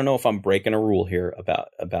guitar, I don't know if I'm breaking a rule here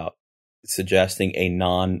about suggesting a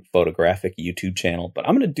non-photographic YouTube channel, but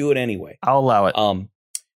I'm going to do it anyway. I'll allow it.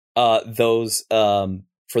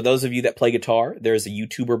 For those of you that play guitar, there's a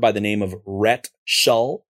YouTuber by the name of Rhett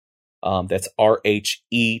Shull. That's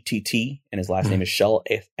R-H-E-T-T, and his last name is Shull,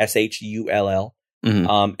 S-H-U-L-L.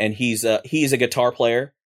 And he's a guitar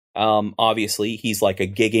player. Obviously he's like a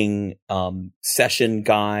gigging, session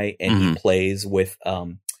guy, and he plays with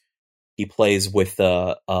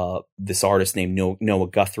this artist named Noah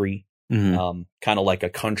Guthrie, kind of like a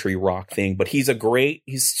country rock thing, but he's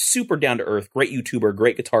super down to earth, great YouTuber,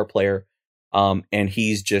 great guitar player. And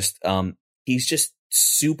he's just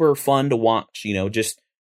super fun to watch,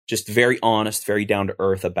 just very honest, very down to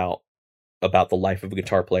earth about the life of a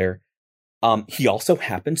guitar player. He also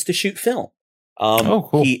happens to shoot film.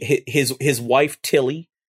 Cool. His wife, Tilly,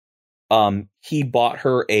 he bought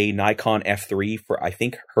her a Nikon F3 for, I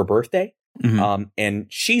think, her birthday. And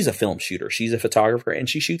she's a film shooter. She's a photographer, and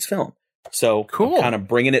she shoots film. So cool. Kind of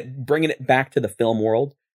bringing it back to the film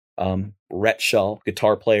world. Rhett Shull,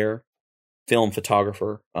 guitar player, film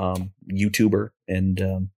photographer, YouTuber,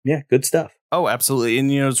 and good stuff. Oh, absolutely.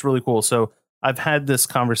 And it's really cool. So I've had this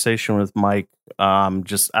conversation with Mike,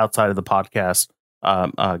 just outside of the podcast,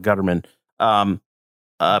 Gutterman,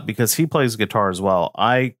 because he plays guitar as well.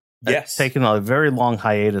 I've taken a very long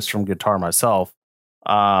hiatus from guitar myself.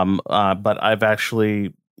 But I've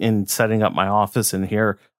actually, in setting up my office in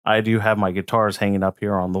here, I do have my guitars hanging up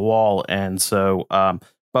here on the wall. And so,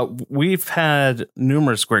 but we've had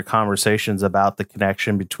numerous great conversations about the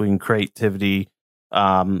connection between creativity.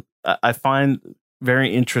 I find,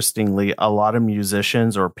 very interestingly, a lot of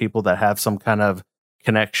musicians or people that have some kind of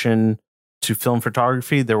connection to film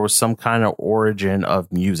photography, there was some kind of origin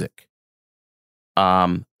of music.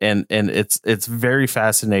 And it's very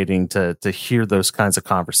fascinating to hear those kinds of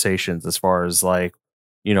conversations, as far as like,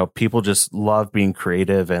 people just love being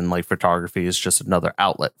creative, and like photography is just another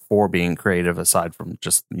outlet for being creative aside from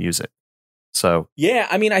just music. So, yeah,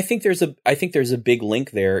 I mean, I think there's a big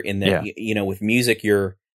link there in that, with music,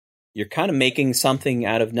 you're kind of making something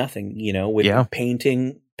out of nothing, with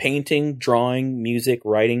painting, drawing, music,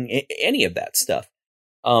 writing, any of that stuff.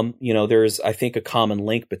 There's, I think, a common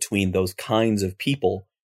link between those kinds of people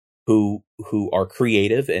who are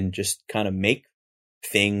creative and just kind of make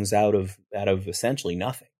things out of essentially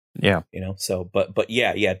nothing. Yeah. So, but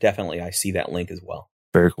yeah, definitely. I see that link as well.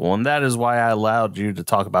 Very cool. And that is why I allowed you to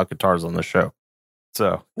talk about guitars on the show.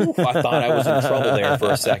 So I thought I was in trouble there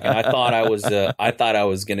for a second. I thought I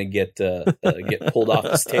was going to get pulled off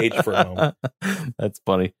the stage for a moment. That's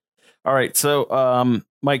funny. All right. So,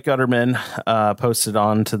 Mike Gutterman, posted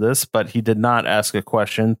on to this, but he did not ask a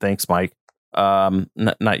question. Thanks, Mike.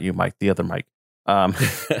 Not you, Mike, the other Mike.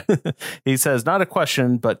 He says, not a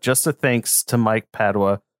question, but just a thanks to Mike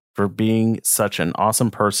Padua for being such an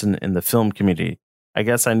awesome person in the film community. I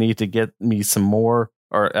guess I need to get me some more,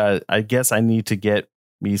 I guess I need to get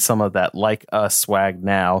me some of that Like Us swag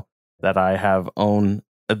now that I own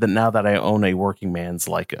a working man's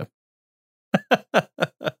Leica.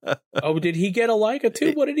 Oh, did he get a Leica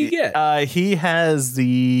too? What did he get? He has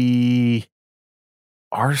the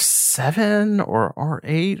R7 or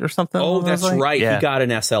R8 or something. Oh, that's right. Yeah. He got an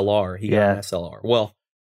SLR. Got an SLR. Well,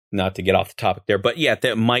 not to get off the topic there, but yeah,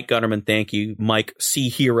 Mike Gutterman, thank you. Mike C.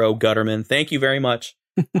 Hero Gutterman, thank you very much.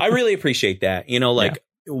 I really appreciate that.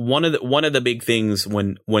 One of the big things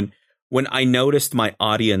when when I noticed my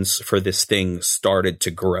audience for this thing started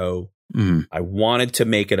to grow, I wanted to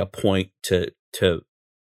make it a point to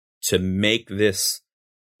make this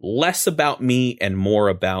less about me and more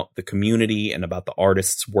about the community and about the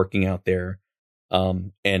artists working out there.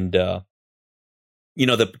 The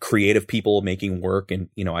creative people making work. And,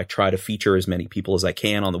 I try to feature as many people as I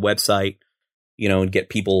can on the website, and get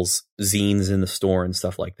people's zines in the store and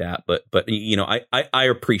stuff like that. But I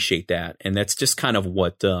appreciate that. And that's just kind of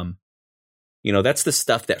what, that's the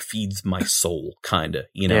stuff that feeds my soul, kind of,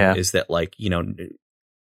 is that like,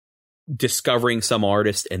 discovering some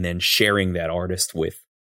artist and then sharing that artist with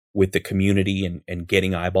the community and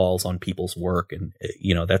getting eyeballs on people's work. And,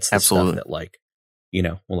 that's the stuff that like,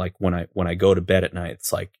 like when I go to bed at night,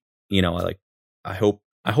 it's like, I hope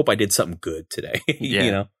I did something good today,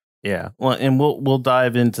 Yeah. Well, and we'll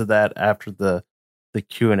dive into that after the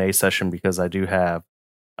Q&A session, because I do have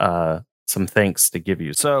some thanks to give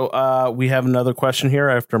you. So we have another question here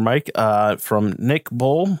after Mike from Nick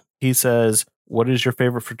Bull. He says, what is your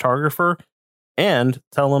favorite photographer? And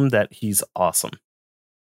tell him that he's awesome.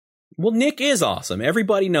 Well, Nick is awesome.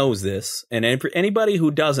 Everybody knows this. And anybody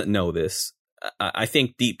who doesn't know this, I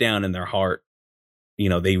think deep down in their heart,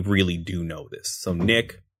 they really do know this. So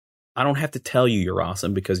Nick, I don't have to tell you you're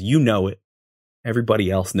awesome, because you know it. Everybody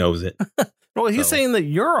else knows it. Well, he's saying that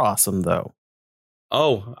you're awesome, though.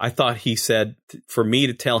 Oh, I thought he said for me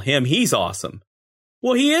to tell him he's awesome.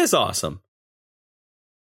 Well, he is awesome.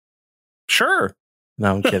 Sure.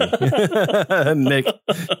 No, I'm kidding. Nick.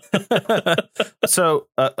 So,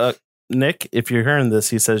 Nick, if you're hearing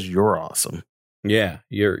this, he says you're awesome. Yeah,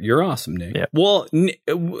 you're awesome, Nick. Yeah. Well,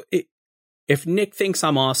 if Nick thinks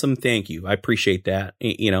I'm awesome, thank you. I appreciate that.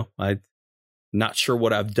 I'm not sure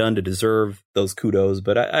what I've done to deserve those kudos,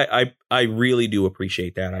 but I really do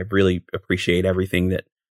appreciate that. I really appreciate everything that,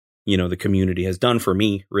 the community has done for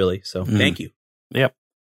me, really. So thank you. Yep.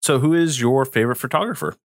 So who is your favorite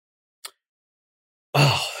photographer?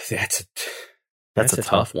 Oh, that's a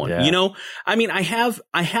tough one. Yeah. I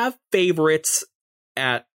have favorites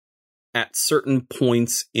at certain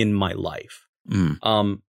points in my life.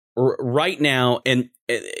 Right now, and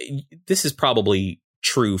this is probably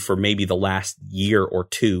true for maybe the last year or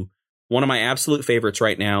two. One of my absolute favorites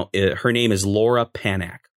right now, her name is Laura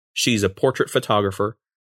Panak. She's a portrait photographer.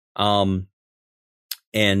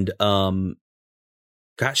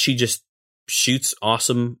 She just shoots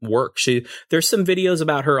awesome work. There's some videos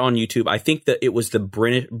about her on YouTube. I think that it was the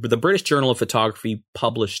British Journal of Photography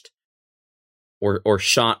published or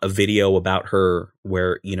shot a video about her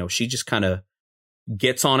where, she just kind of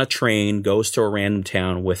gets on a train, goes to a random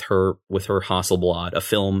town with her Hasselblad, a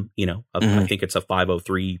film, I think it's a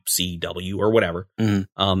 503 CW or whatever.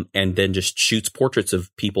 And then just shoots portraits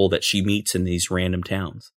of people that she meets in these random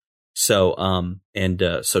towns. So,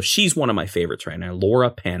 so she's one of my favorites right now,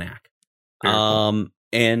 Laura Panak. Cool.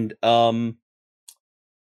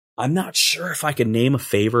 I'm not sure if I can name a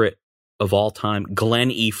favorite of all time.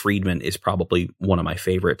 Glenn E. Friedman is probably one of my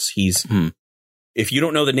favorites. He's, if you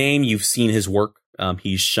don't know the name, you've seen his work.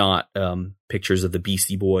 He's shot pictures of the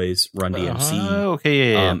Beastie Boys, Run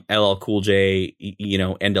DMC, LL Cool J,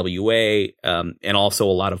 NWA, and also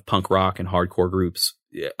a lot of punk rock and hardcore groups,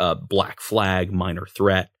 Black Flag, Minor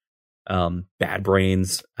Threat, Bad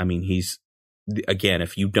Brains. I mean, he's, again,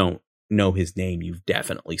 if you don't know his name, you've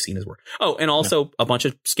definitely seen his work. Oh, and also a bunch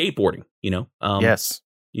of skateboarding, yes.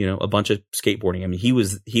 A bunch of skateboarding. I mean, he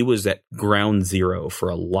was at ground zero for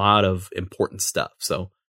a lot of important stuff.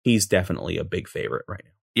 So he's definitely a big favorite right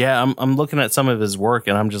now. Yeah, I'm looking at some of his work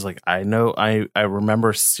and I'm just like, I know I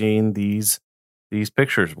remember seeing these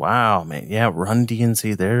pictures. Wow, man. Yeah, Run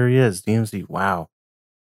DMC. There he is. DMC. Wow.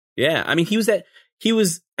 Yeah, I mean, he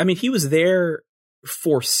was there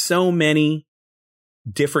for so many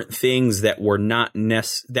different things that were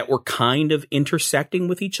that were kind of intersecting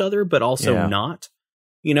with each other, but also not.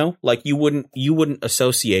 Like you wouldn't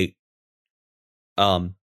associate,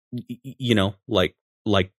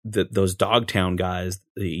 like those Dogtown guys,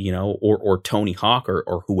 or Tony Hawk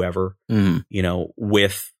or whoever,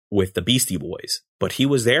 with the Beastie Boys. But he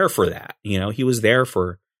was there for that. He was there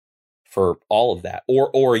for all of that.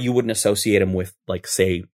 Or you wouldn't associate him with, like,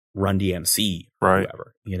 say, Run DMC or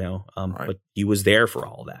whoever, but he was there for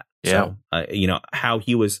all of that. Yeah. So, how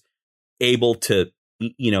he was able to,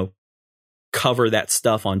 cover that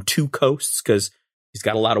stuff on two coasts, because he's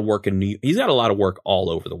got a lot of work he's got a lot of work all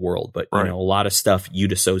over the world, but a lot of stuff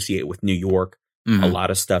you'd associate with New York, a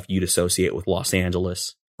lot of stuff you'd associate with Los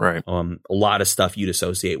Angeles, right? A lot of stuff you'd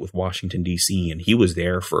associate with Washington DC, and he was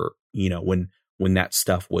there for when that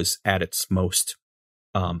stuff was at its most,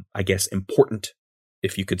 I guess, important,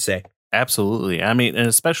 if you could say. Absolutely. I mean, and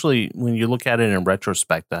especially when you look at it in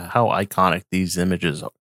retrospect, how iconic these images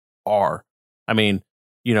are. I mean,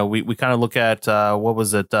 you know, we kind of look at what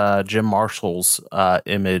was it, Jim Marshall's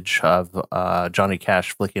image of Johnny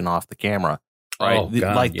Cash flicking off the camera, right? Oh,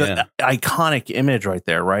 God, the iconic image right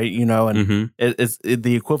there, right? You know, and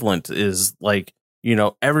the equivalent is like, you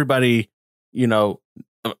know, everybody, you know,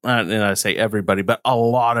 and I say everybody, but a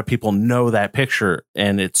lot of people know that picture,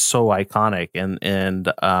 and it's so iconic.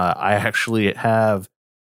 And I actually have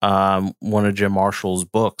one of Jim Marshall's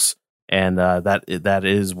books, and that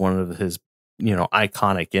is one of his, you know,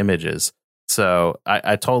 iconic images. So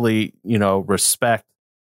I totally, you know, respect,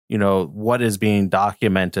 you know, what is being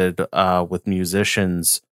documented with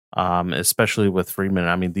musicians, especially with Freeman.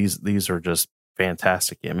 I mean, these are just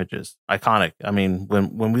fantastic images, iconic. I mean,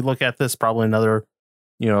 when we look at this, probably another,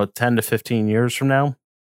 you know, 10 to 15 years from now,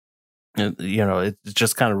 and, you know, it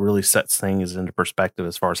just kind of really sets things into perspective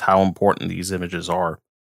as far as how important these images are.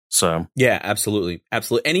 So, yeah, absolutely.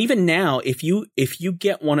 Absolutely. And even now, if you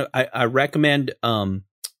get one of, I recommend, I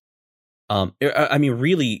mean,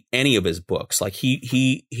 really any of his books. Like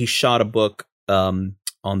he shot a book, on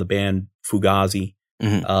the band Fugazi.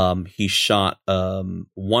 He shot,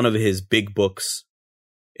 one of his big books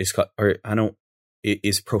is called,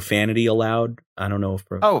 is profanity allowed? I don't know if.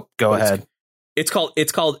 Go ahead. It's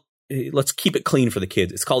called. Let's keep it clean for the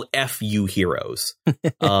kids. It's called "F.U. Heroes."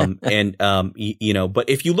 You know, but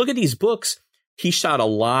if you look at these books, he shot a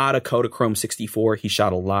lot of Kodachrome 64. He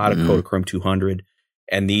shot a lot of Kodachrome 200,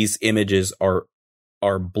 and these images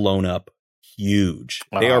are blown up huge.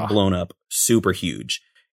 They are blown up super huge,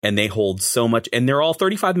 and they hold so much. And they're all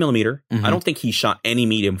 35 millimeter. I don't think he shot any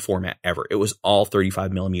medium format ever. It was all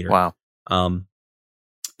 35 millimeter. Wow.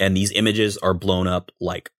 And these images are blown up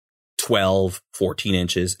like 12, 14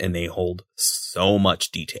 inches, and they hold so much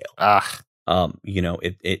detail. You know,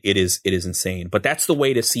 it is insane. But that's the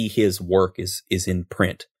way to see his work is in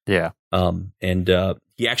print. Yeah. And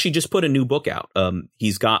he actually just put a new book out.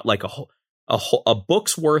 He's got like a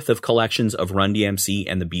book's worth of collections of Run DMC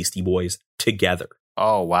and the Beastie Boys together.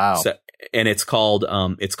 Oh, wow. So, and it's called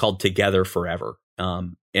Together Forever.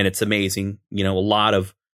 And it's amazing. You know, a lot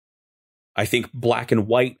of, I think, black and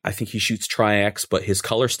white. I think he shoots Tri-X, but his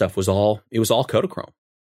color stuff was all Kodachrome.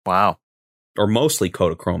 Wow. Or mostly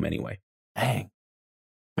Kodachrome anyway. Dang.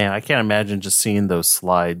 Man, I can't imagine just seeing those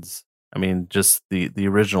slides. I mean, just the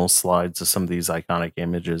original slides of some of these iconic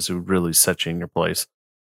images who really set you in your place.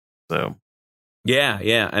 So.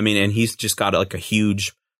 Yeah. I mean, and he's just got like a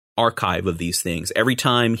huge archive of these things. Every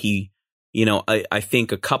time he, you know, I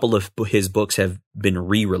think a couple of his books have been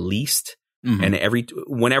re-released. And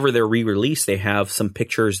whenever they're re-released, they have some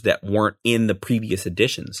pictures that weren't in the previous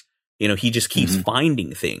editions. You know, he just keeps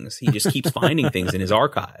finding things. He just keeps finding things in his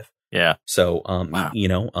archive. Yeah. So, wow. You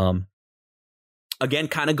know, again,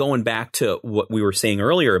 kind of going back to what we were saying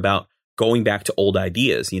earlier about going back to old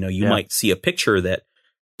ideas. You know, you might see a picture that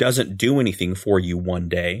doesn't do anything for you one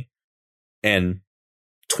day, and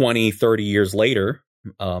 20, 30 years later,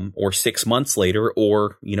 or 6 months later,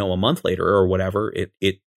 or, you know, a month later or whatever,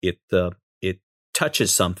 it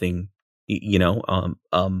touches something, you know,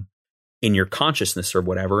 in your consciousness or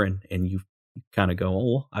whatever. And you kind of go,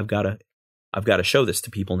 oh, well, I've got to show this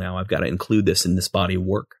to people now. I've got to include this in this body of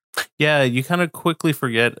work. Yeah. You kind of quickly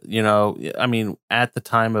forget, you know, I mean, at the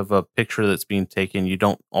time of a picture that's being taken, you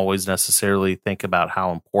don't always necessarily think about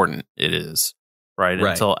how important it is. Right.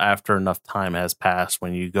 Until after enough time has passed,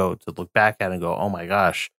 when you go to look back at it and go, oh my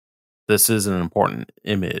gosh, this is an important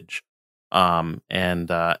image. And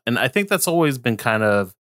I think that's always been kind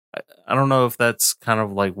of, I don't know if that's kind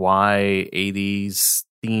of like why 80s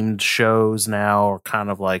themed shows now are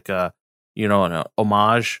kind of like you know, an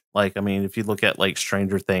homage. Like, I mean, if you look at like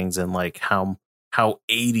Stranger Things and like how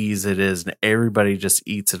 80s it is, and everybody just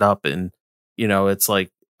eats it up, and, you know, it's like,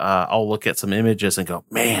 I'll look at some images and go,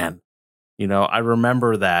 man, you know, I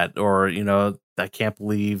remember that, or, you know, I can't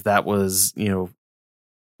believe that was, you know,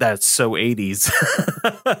 that's so 80s.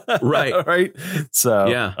 Right. So,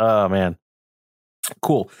 yeah. Oh, man.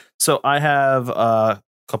 Cool. So I have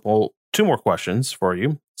two more questions for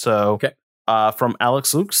you. So, okay. From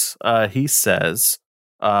Alex Lukes, he says,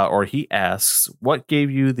 or he asks, what gave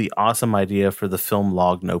you the awesome idea for the film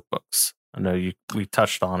log notebooks? I know we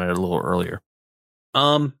touched on it a little earlier.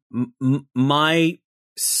 My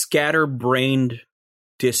scatterbrained,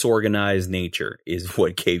 disorganized nature is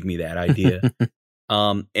what gave me that idea.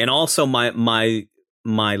 And also my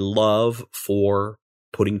love for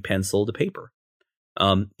putting pencil to paper.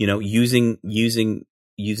 You know, using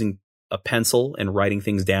a pencil and writing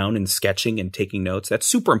things down and sketching and taking notes. That's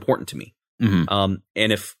super important to me. And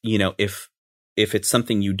if if it's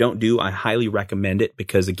something you don't do, I highly recommend it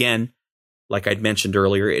because, again, like I'd mentioned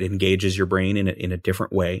earlier, it engages your brain in a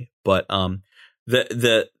different way. But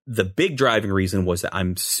the big driving reason was that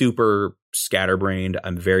I'm super scatterbrained.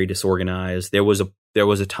 I'm very disorganized. There was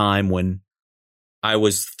a time when I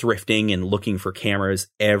was thrifting and looking for cameras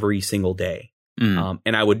every single day. And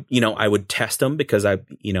I would test them because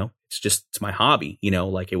it's my hobby,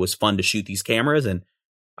 like it was fun to shoot these cameras, and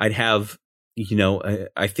I'd have,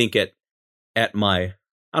 I think at my,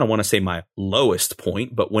 I don't want to say my lowest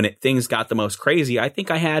point, but when things got the most crazy, I think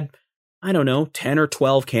I had, I don't know, 10 or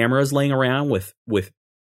 12 cameras laying around with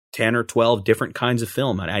 10 or 12 different kinds of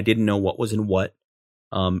film. And I didn't know what was in what.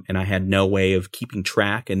 And I had no way of keeping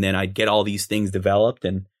track. And then I'd get all these things developed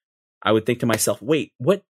and I would think to myself, wait,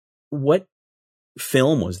 what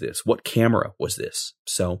film was this? What camera was this?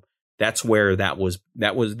 So that's where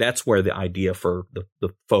that's where the idea for the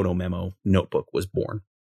photo memo notebook was born.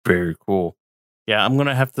 Very cool. Yeah, I'm going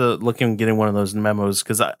to have to look into getting one of those memos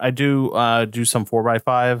because I do some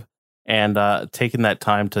 4x5, and taking that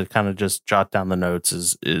time to kind of just jot down the notes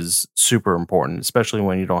is super important, especially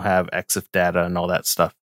when you don't have EXIF data and all that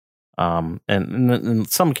stuff. And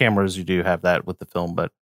some cameras you do have that with the film,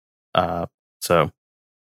 but so.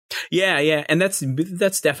 Yeah, and that's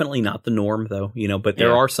definitely not the norm though, but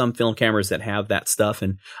there are some film cameras that have that stuff,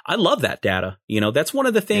 and I love that data. That's one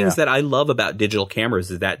of the things that I love about digital cameras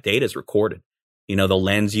is that data is recorded. The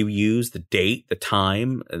lens you use, the date, the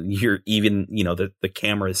time, the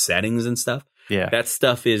camera settings and stuff. Yeah, that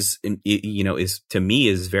stuff is to me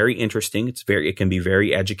is very interesting. It can be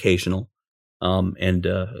very educational, and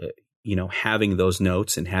having those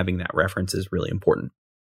notes and having that reference is really important.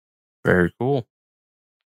 Very cool.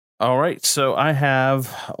 All right, so I have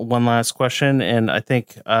one last question, and I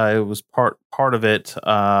think it was part of it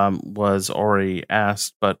was already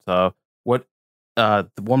asked, but what the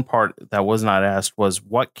one part that was not asked was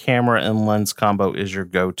what camera and lens combo is your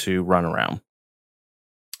go-to runaround?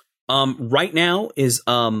 Right now is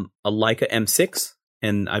a Leica M6,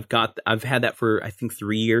 and I've had that for I think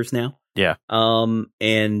 3 years now. Yeah.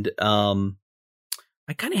 And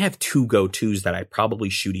I kind of have two go-tos that I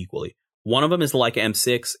probably shoot equally. One of them is the Leica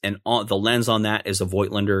M6, and the lens on that is a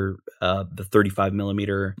Voigtlander, the 35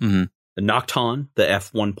 millimeter, the Nocton, the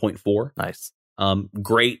f1.4. Nice.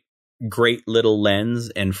 Great little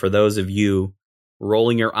lens. And for those of you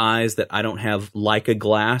rolling your eyes that I don't have Leica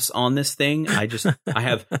glass on this thing, I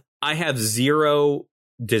have zero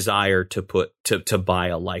desire to buy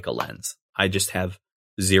a Leica lens. I just have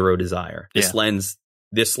zero desire. This lens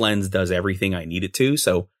does everything I need it to.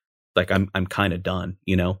 So like I'm kind of done,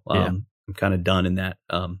 I'm kind of done in that,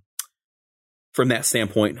 from that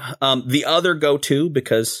standpoint. The other go-to,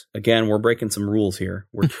 because again, we're breaking some rules here,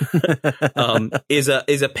 is a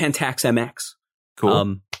Pentax MX.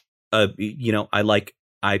 Cool.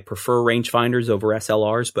 I prefer rangefinders over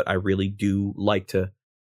SLRs, but I really do like to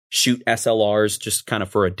shoot SLRs just kind of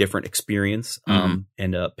for a different experience. And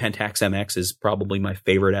Pentax MX is probably my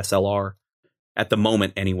favorite SLR at the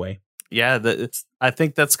moment anyway. Yeah, I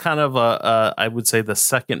think that's kind of I would say the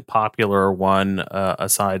second popular one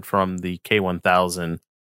aside from the K1000.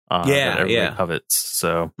 That everybody covets.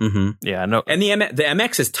 So yeah, no, and the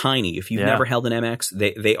MX is tiny. If you've never held an MX,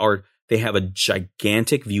 they have a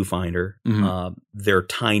gigantic viewfinder. They're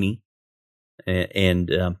tiny, and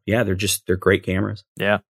they're great cameras.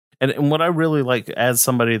 Yeah, and what I really like as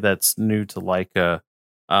somebody that's new to Leica.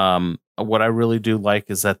 What I really do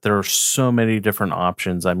like is that there are so many different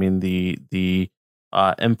options. I mean, the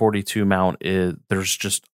M42 mount there's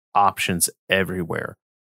just options everywhere.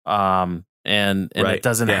 And it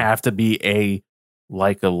doesn't have to be a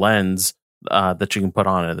Leica lens that you can put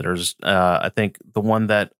on it. There's I think the one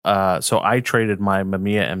that so I traded my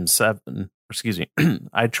Mamiya M7. Excuse me,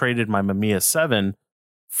 I traded my Mamiya 7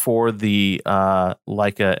 for the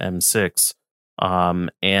Leica M6.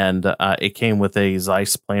 And it came with a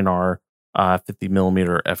Zeiss planar 50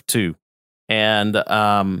 millimeter f2, and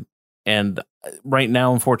right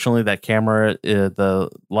now, unfortunately, that camera, the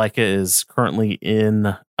Leica, is currently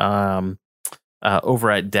in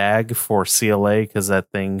over at DAG for CLA because that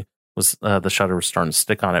thing was the shutter was starting to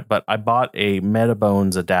stick on it. But I bought a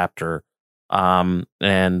Metabones adapter and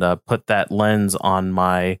put that lens on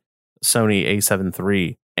my Sony A7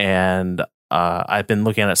 III, and I've been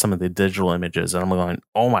looking at some of the digital images, and I'm going,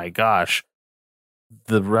 oh my gosh,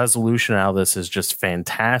 the resolution out of this is just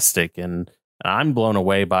fantastic, and I'm blown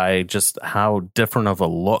away by just how different of a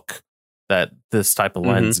look that this type of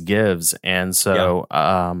lens gives. And so,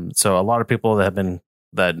 so a lot of people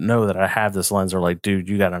that know that I have this lens are like, dude,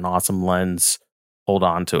 you got an awesome lens, hold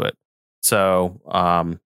on to it. So,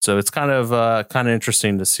 So it's kind of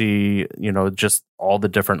interesting to see, just all the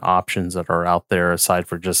different options that are out there aside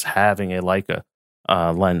for just having a Leica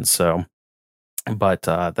lens. So, but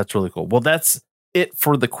that's really cool. Well, that's it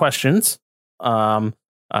for the questions. So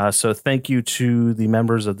thank you to the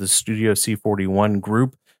members of the Studio C41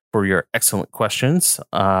 group for your excellent questions.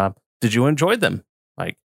 Did you enjoy them,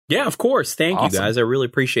 Mike? Yeah, of course. Thank you, guys. I really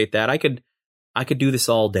appreciate that. I could do this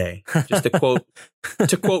all day. Just to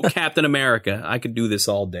quote Captain America, I could do this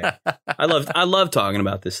all day. I love talking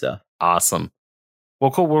about this stuff. Awesome. Well,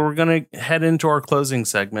 cool. Well, we're going to head into our closing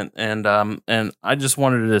segment, and I just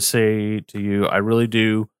wanted to say to you, I really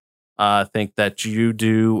do think that you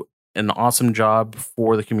do an awesome job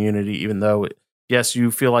for the community, even though, yes, you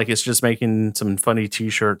feel like it's just making some funny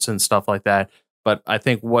T-shirts and stuff like that. But I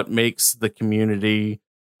think what makes the community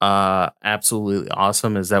absolutely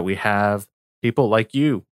awesome is that we have people like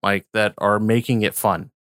you, Mike, that are making it fun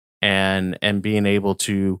and being able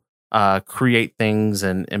to create things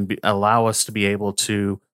and allow us to be able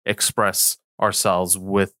to express ourselves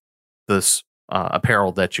with this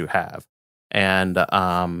apparel that you have. And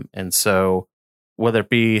so whether it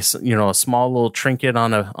be, a small little trinket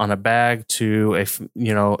on a bag to a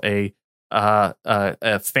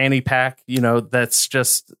fanny pack,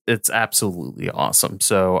 it's absolutely awesome.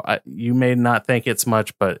 So you may not think it's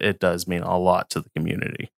much, but it does mean a lot to the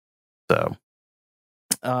community. So,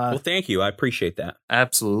 well, thank you. I appreciate that.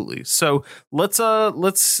 Absolutely. So let's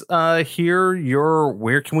hear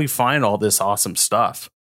where can we find all this awesome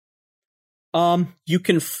stuff? You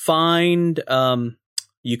can find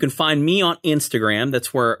me on Instagram.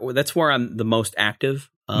 That's where I'm the most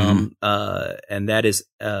active. And that is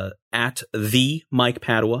at the Mike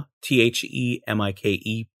Padua,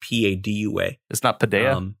 TheMikePadua. It's not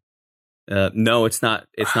Paideia. No, it's not.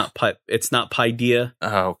 It's not Paideia.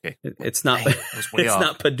 Oh, okay. It's not. It's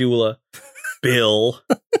not Padula. Bill,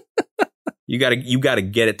 you gotta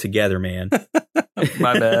get it together, man.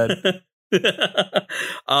 My bad.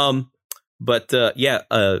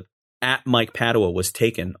 At Mike Padua was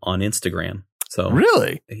taken on Instagram. So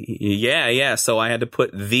really, yeah. So I had to put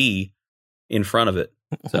the in front of it.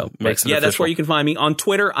 So that's where you can find me on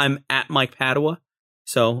Twitter. I'm at Mike Padua.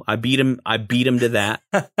 So I beat him to that.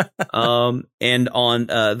 And on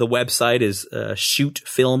the website is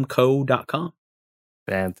ShootFilmCo.com.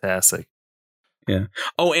 Fantastic. Yeah.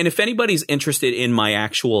 Oh, and if anybody's interested in my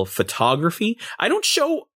actual photography, I don't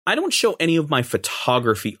show any of my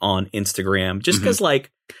photography on Instagram just because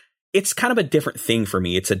it's kind of a different thing for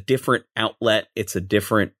me. It's a different outlet. It's a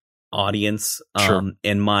different audience. Sure.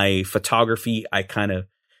 And my photography,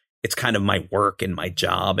 it's kind of my work and my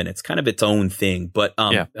job, and it's kind of its own thing. But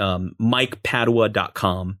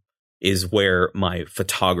MikePadua.com is where my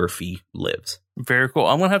photography lives. Very cool.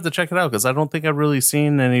 I'm going to have to check it out because I don't think I've really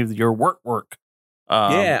seen any of your work.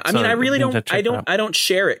 I mean, I really don't. I don't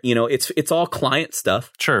share it. It's all client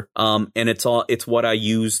stuff. Sure. And it's what I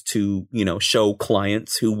use to show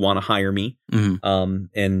clients who want to hire me. That's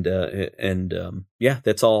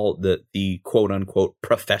all the quote unquote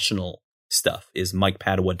professional stuff is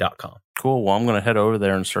MikePadua.com. Cool. Well, I'm going to head over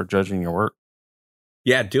there and start judging your work.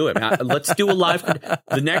 Yeah, do it. Let's do a live.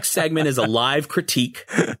 The next segment is a live critique,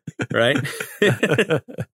 right?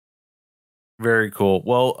 Very cool.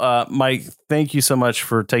 Well, Mike, thank you so much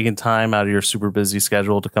for taking time out of your super busy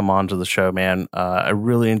schedule to come on to the show, man. I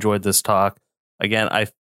really enjoyed this talk. Again, I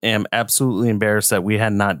am absolutely embarrassed that we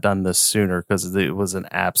had not done this sooner because it was an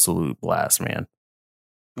absolute blast, man.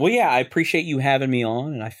 Well, yeah, I appreciate you having me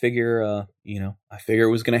on, and I figure, it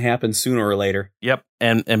was going to happen sooner or later. Yep.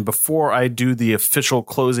 And before I do the official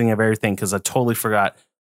closing of everything, because I totally forgot,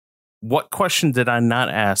 what question did I not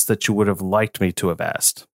ask that you would have liked me to have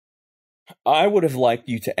asked? I would have liked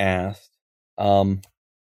you to ask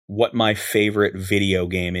what my favorite video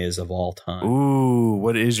game is of all time. Ooh,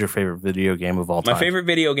 what is your favorite video game of all time? My favorite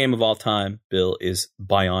video game of all time, Bill, is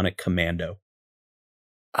Bionic Commando.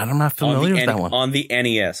 I'm not familiar with that one. On the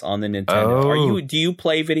NES, on the Nintendo. Oh. Do you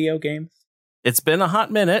play video games? It's been a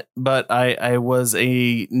hot minute, but I was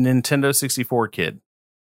a Nintendo 64 kid.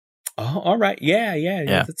 Oh, all right.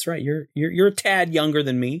 Yeah. That's right. You're a tad younger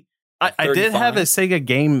than me. I did have a Sega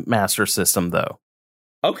Game Master System, though.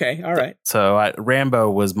 Okay, all right. So Rambo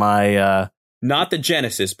was my... not the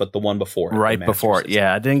Genesis, but the one before it. Right before it.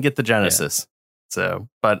 Yeah, I didn't get the Genesis. Yeah. So,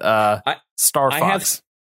 but Star Fox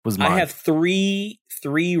was mine. I have three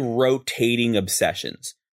rotating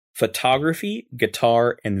obsessions: photography,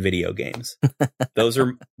 guitar, and video games. Those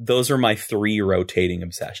are my three rotating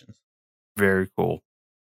obsessions. Very cool.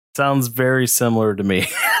 Sounds very similar to me.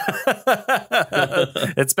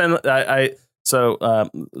 It's been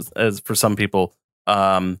as for some people,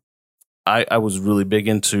 I was really big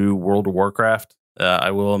into World of Warcraft.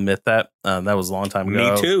 I will admit that. That was a long time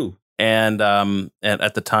ago. Me too. And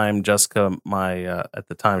at the time, Jessica, at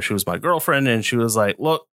the time she was my girlfriend, and she was like,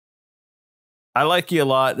 "Look, I like you a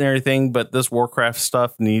lot and everything, but this Warcraft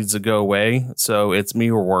stuff needs to go away. So it's me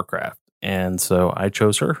or Warcraft." And so I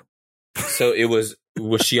chose her. So it was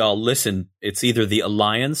she all, listen, it's either the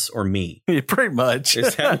Alliance or me. Pretty much.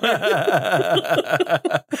 Is that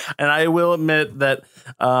And I will admit that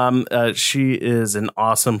she is an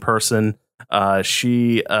awesome person.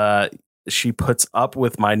 She puts up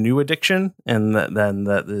with my new addiction, and then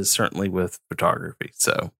that is certainly with photography.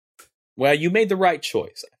 So, well, you made the right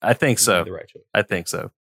choice. I think so. You made the right choice. I think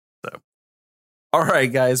so. All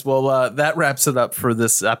right, guys. Well, that wraps it up for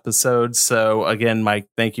this episode. So again, Mike,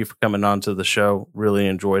 thank you for coming on to the show. Really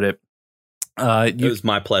enjoyed it. It was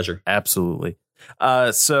my pleasure. Absolutely.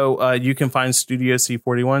 So you can find Studio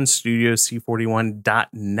C41,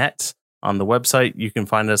 studiocc41.net on the website. You can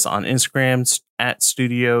find us on Instagram at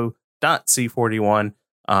studio.c41.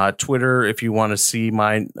 Twitter, if you want to see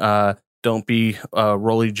my Don't Be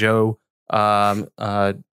Rolly Joe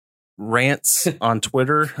rants on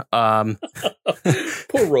Twitter. Poor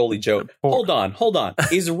Rolly Joe. Hold on.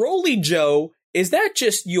 Is Rolly Joe, is that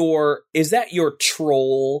your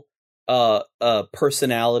troll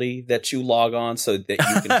personality that you log on so that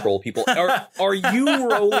you can troll people? Are you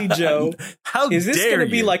Rolly Joe? Is this going to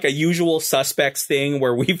be like a Usual Suspects thing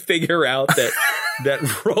where we figure out that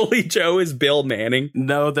Rolly Joe is Bill Manning?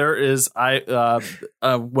 No, there is.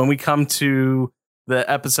 When we come to the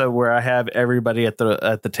episode where I have everybody at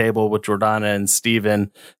the table with Jordana and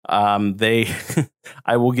Steven, I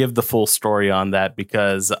will give the full story on that,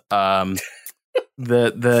 because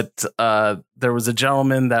there was a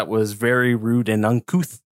gentleman that was very rude and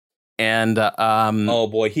uncouth, and oh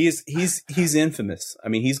boy, he's infamous. I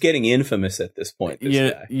mean, he's getting infamous at this point.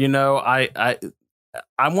 I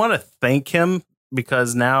want to thank him,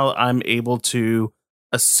 because now I'm able to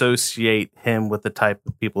associate him with the type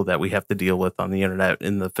of people that we have to deal with on the internet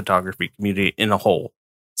in the photography community in a whole.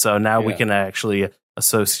 So now we can actually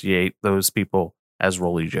associate those people as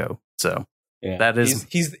Rolly Joe. So that is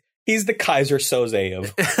he's the Kaiser Soze of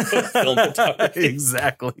film photography.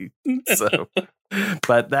 Exactly. So,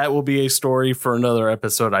 but that will be a story for another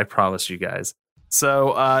episode, I promise you guys.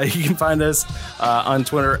 So you can find us on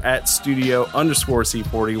Twitter at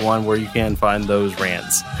studio_C41, where you can find those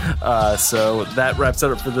rants. So that wraps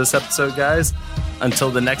it up for this episode, guys.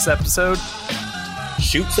 Until the next episode,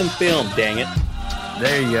 shoot some film, dang it.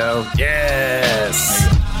 There you go. Yes.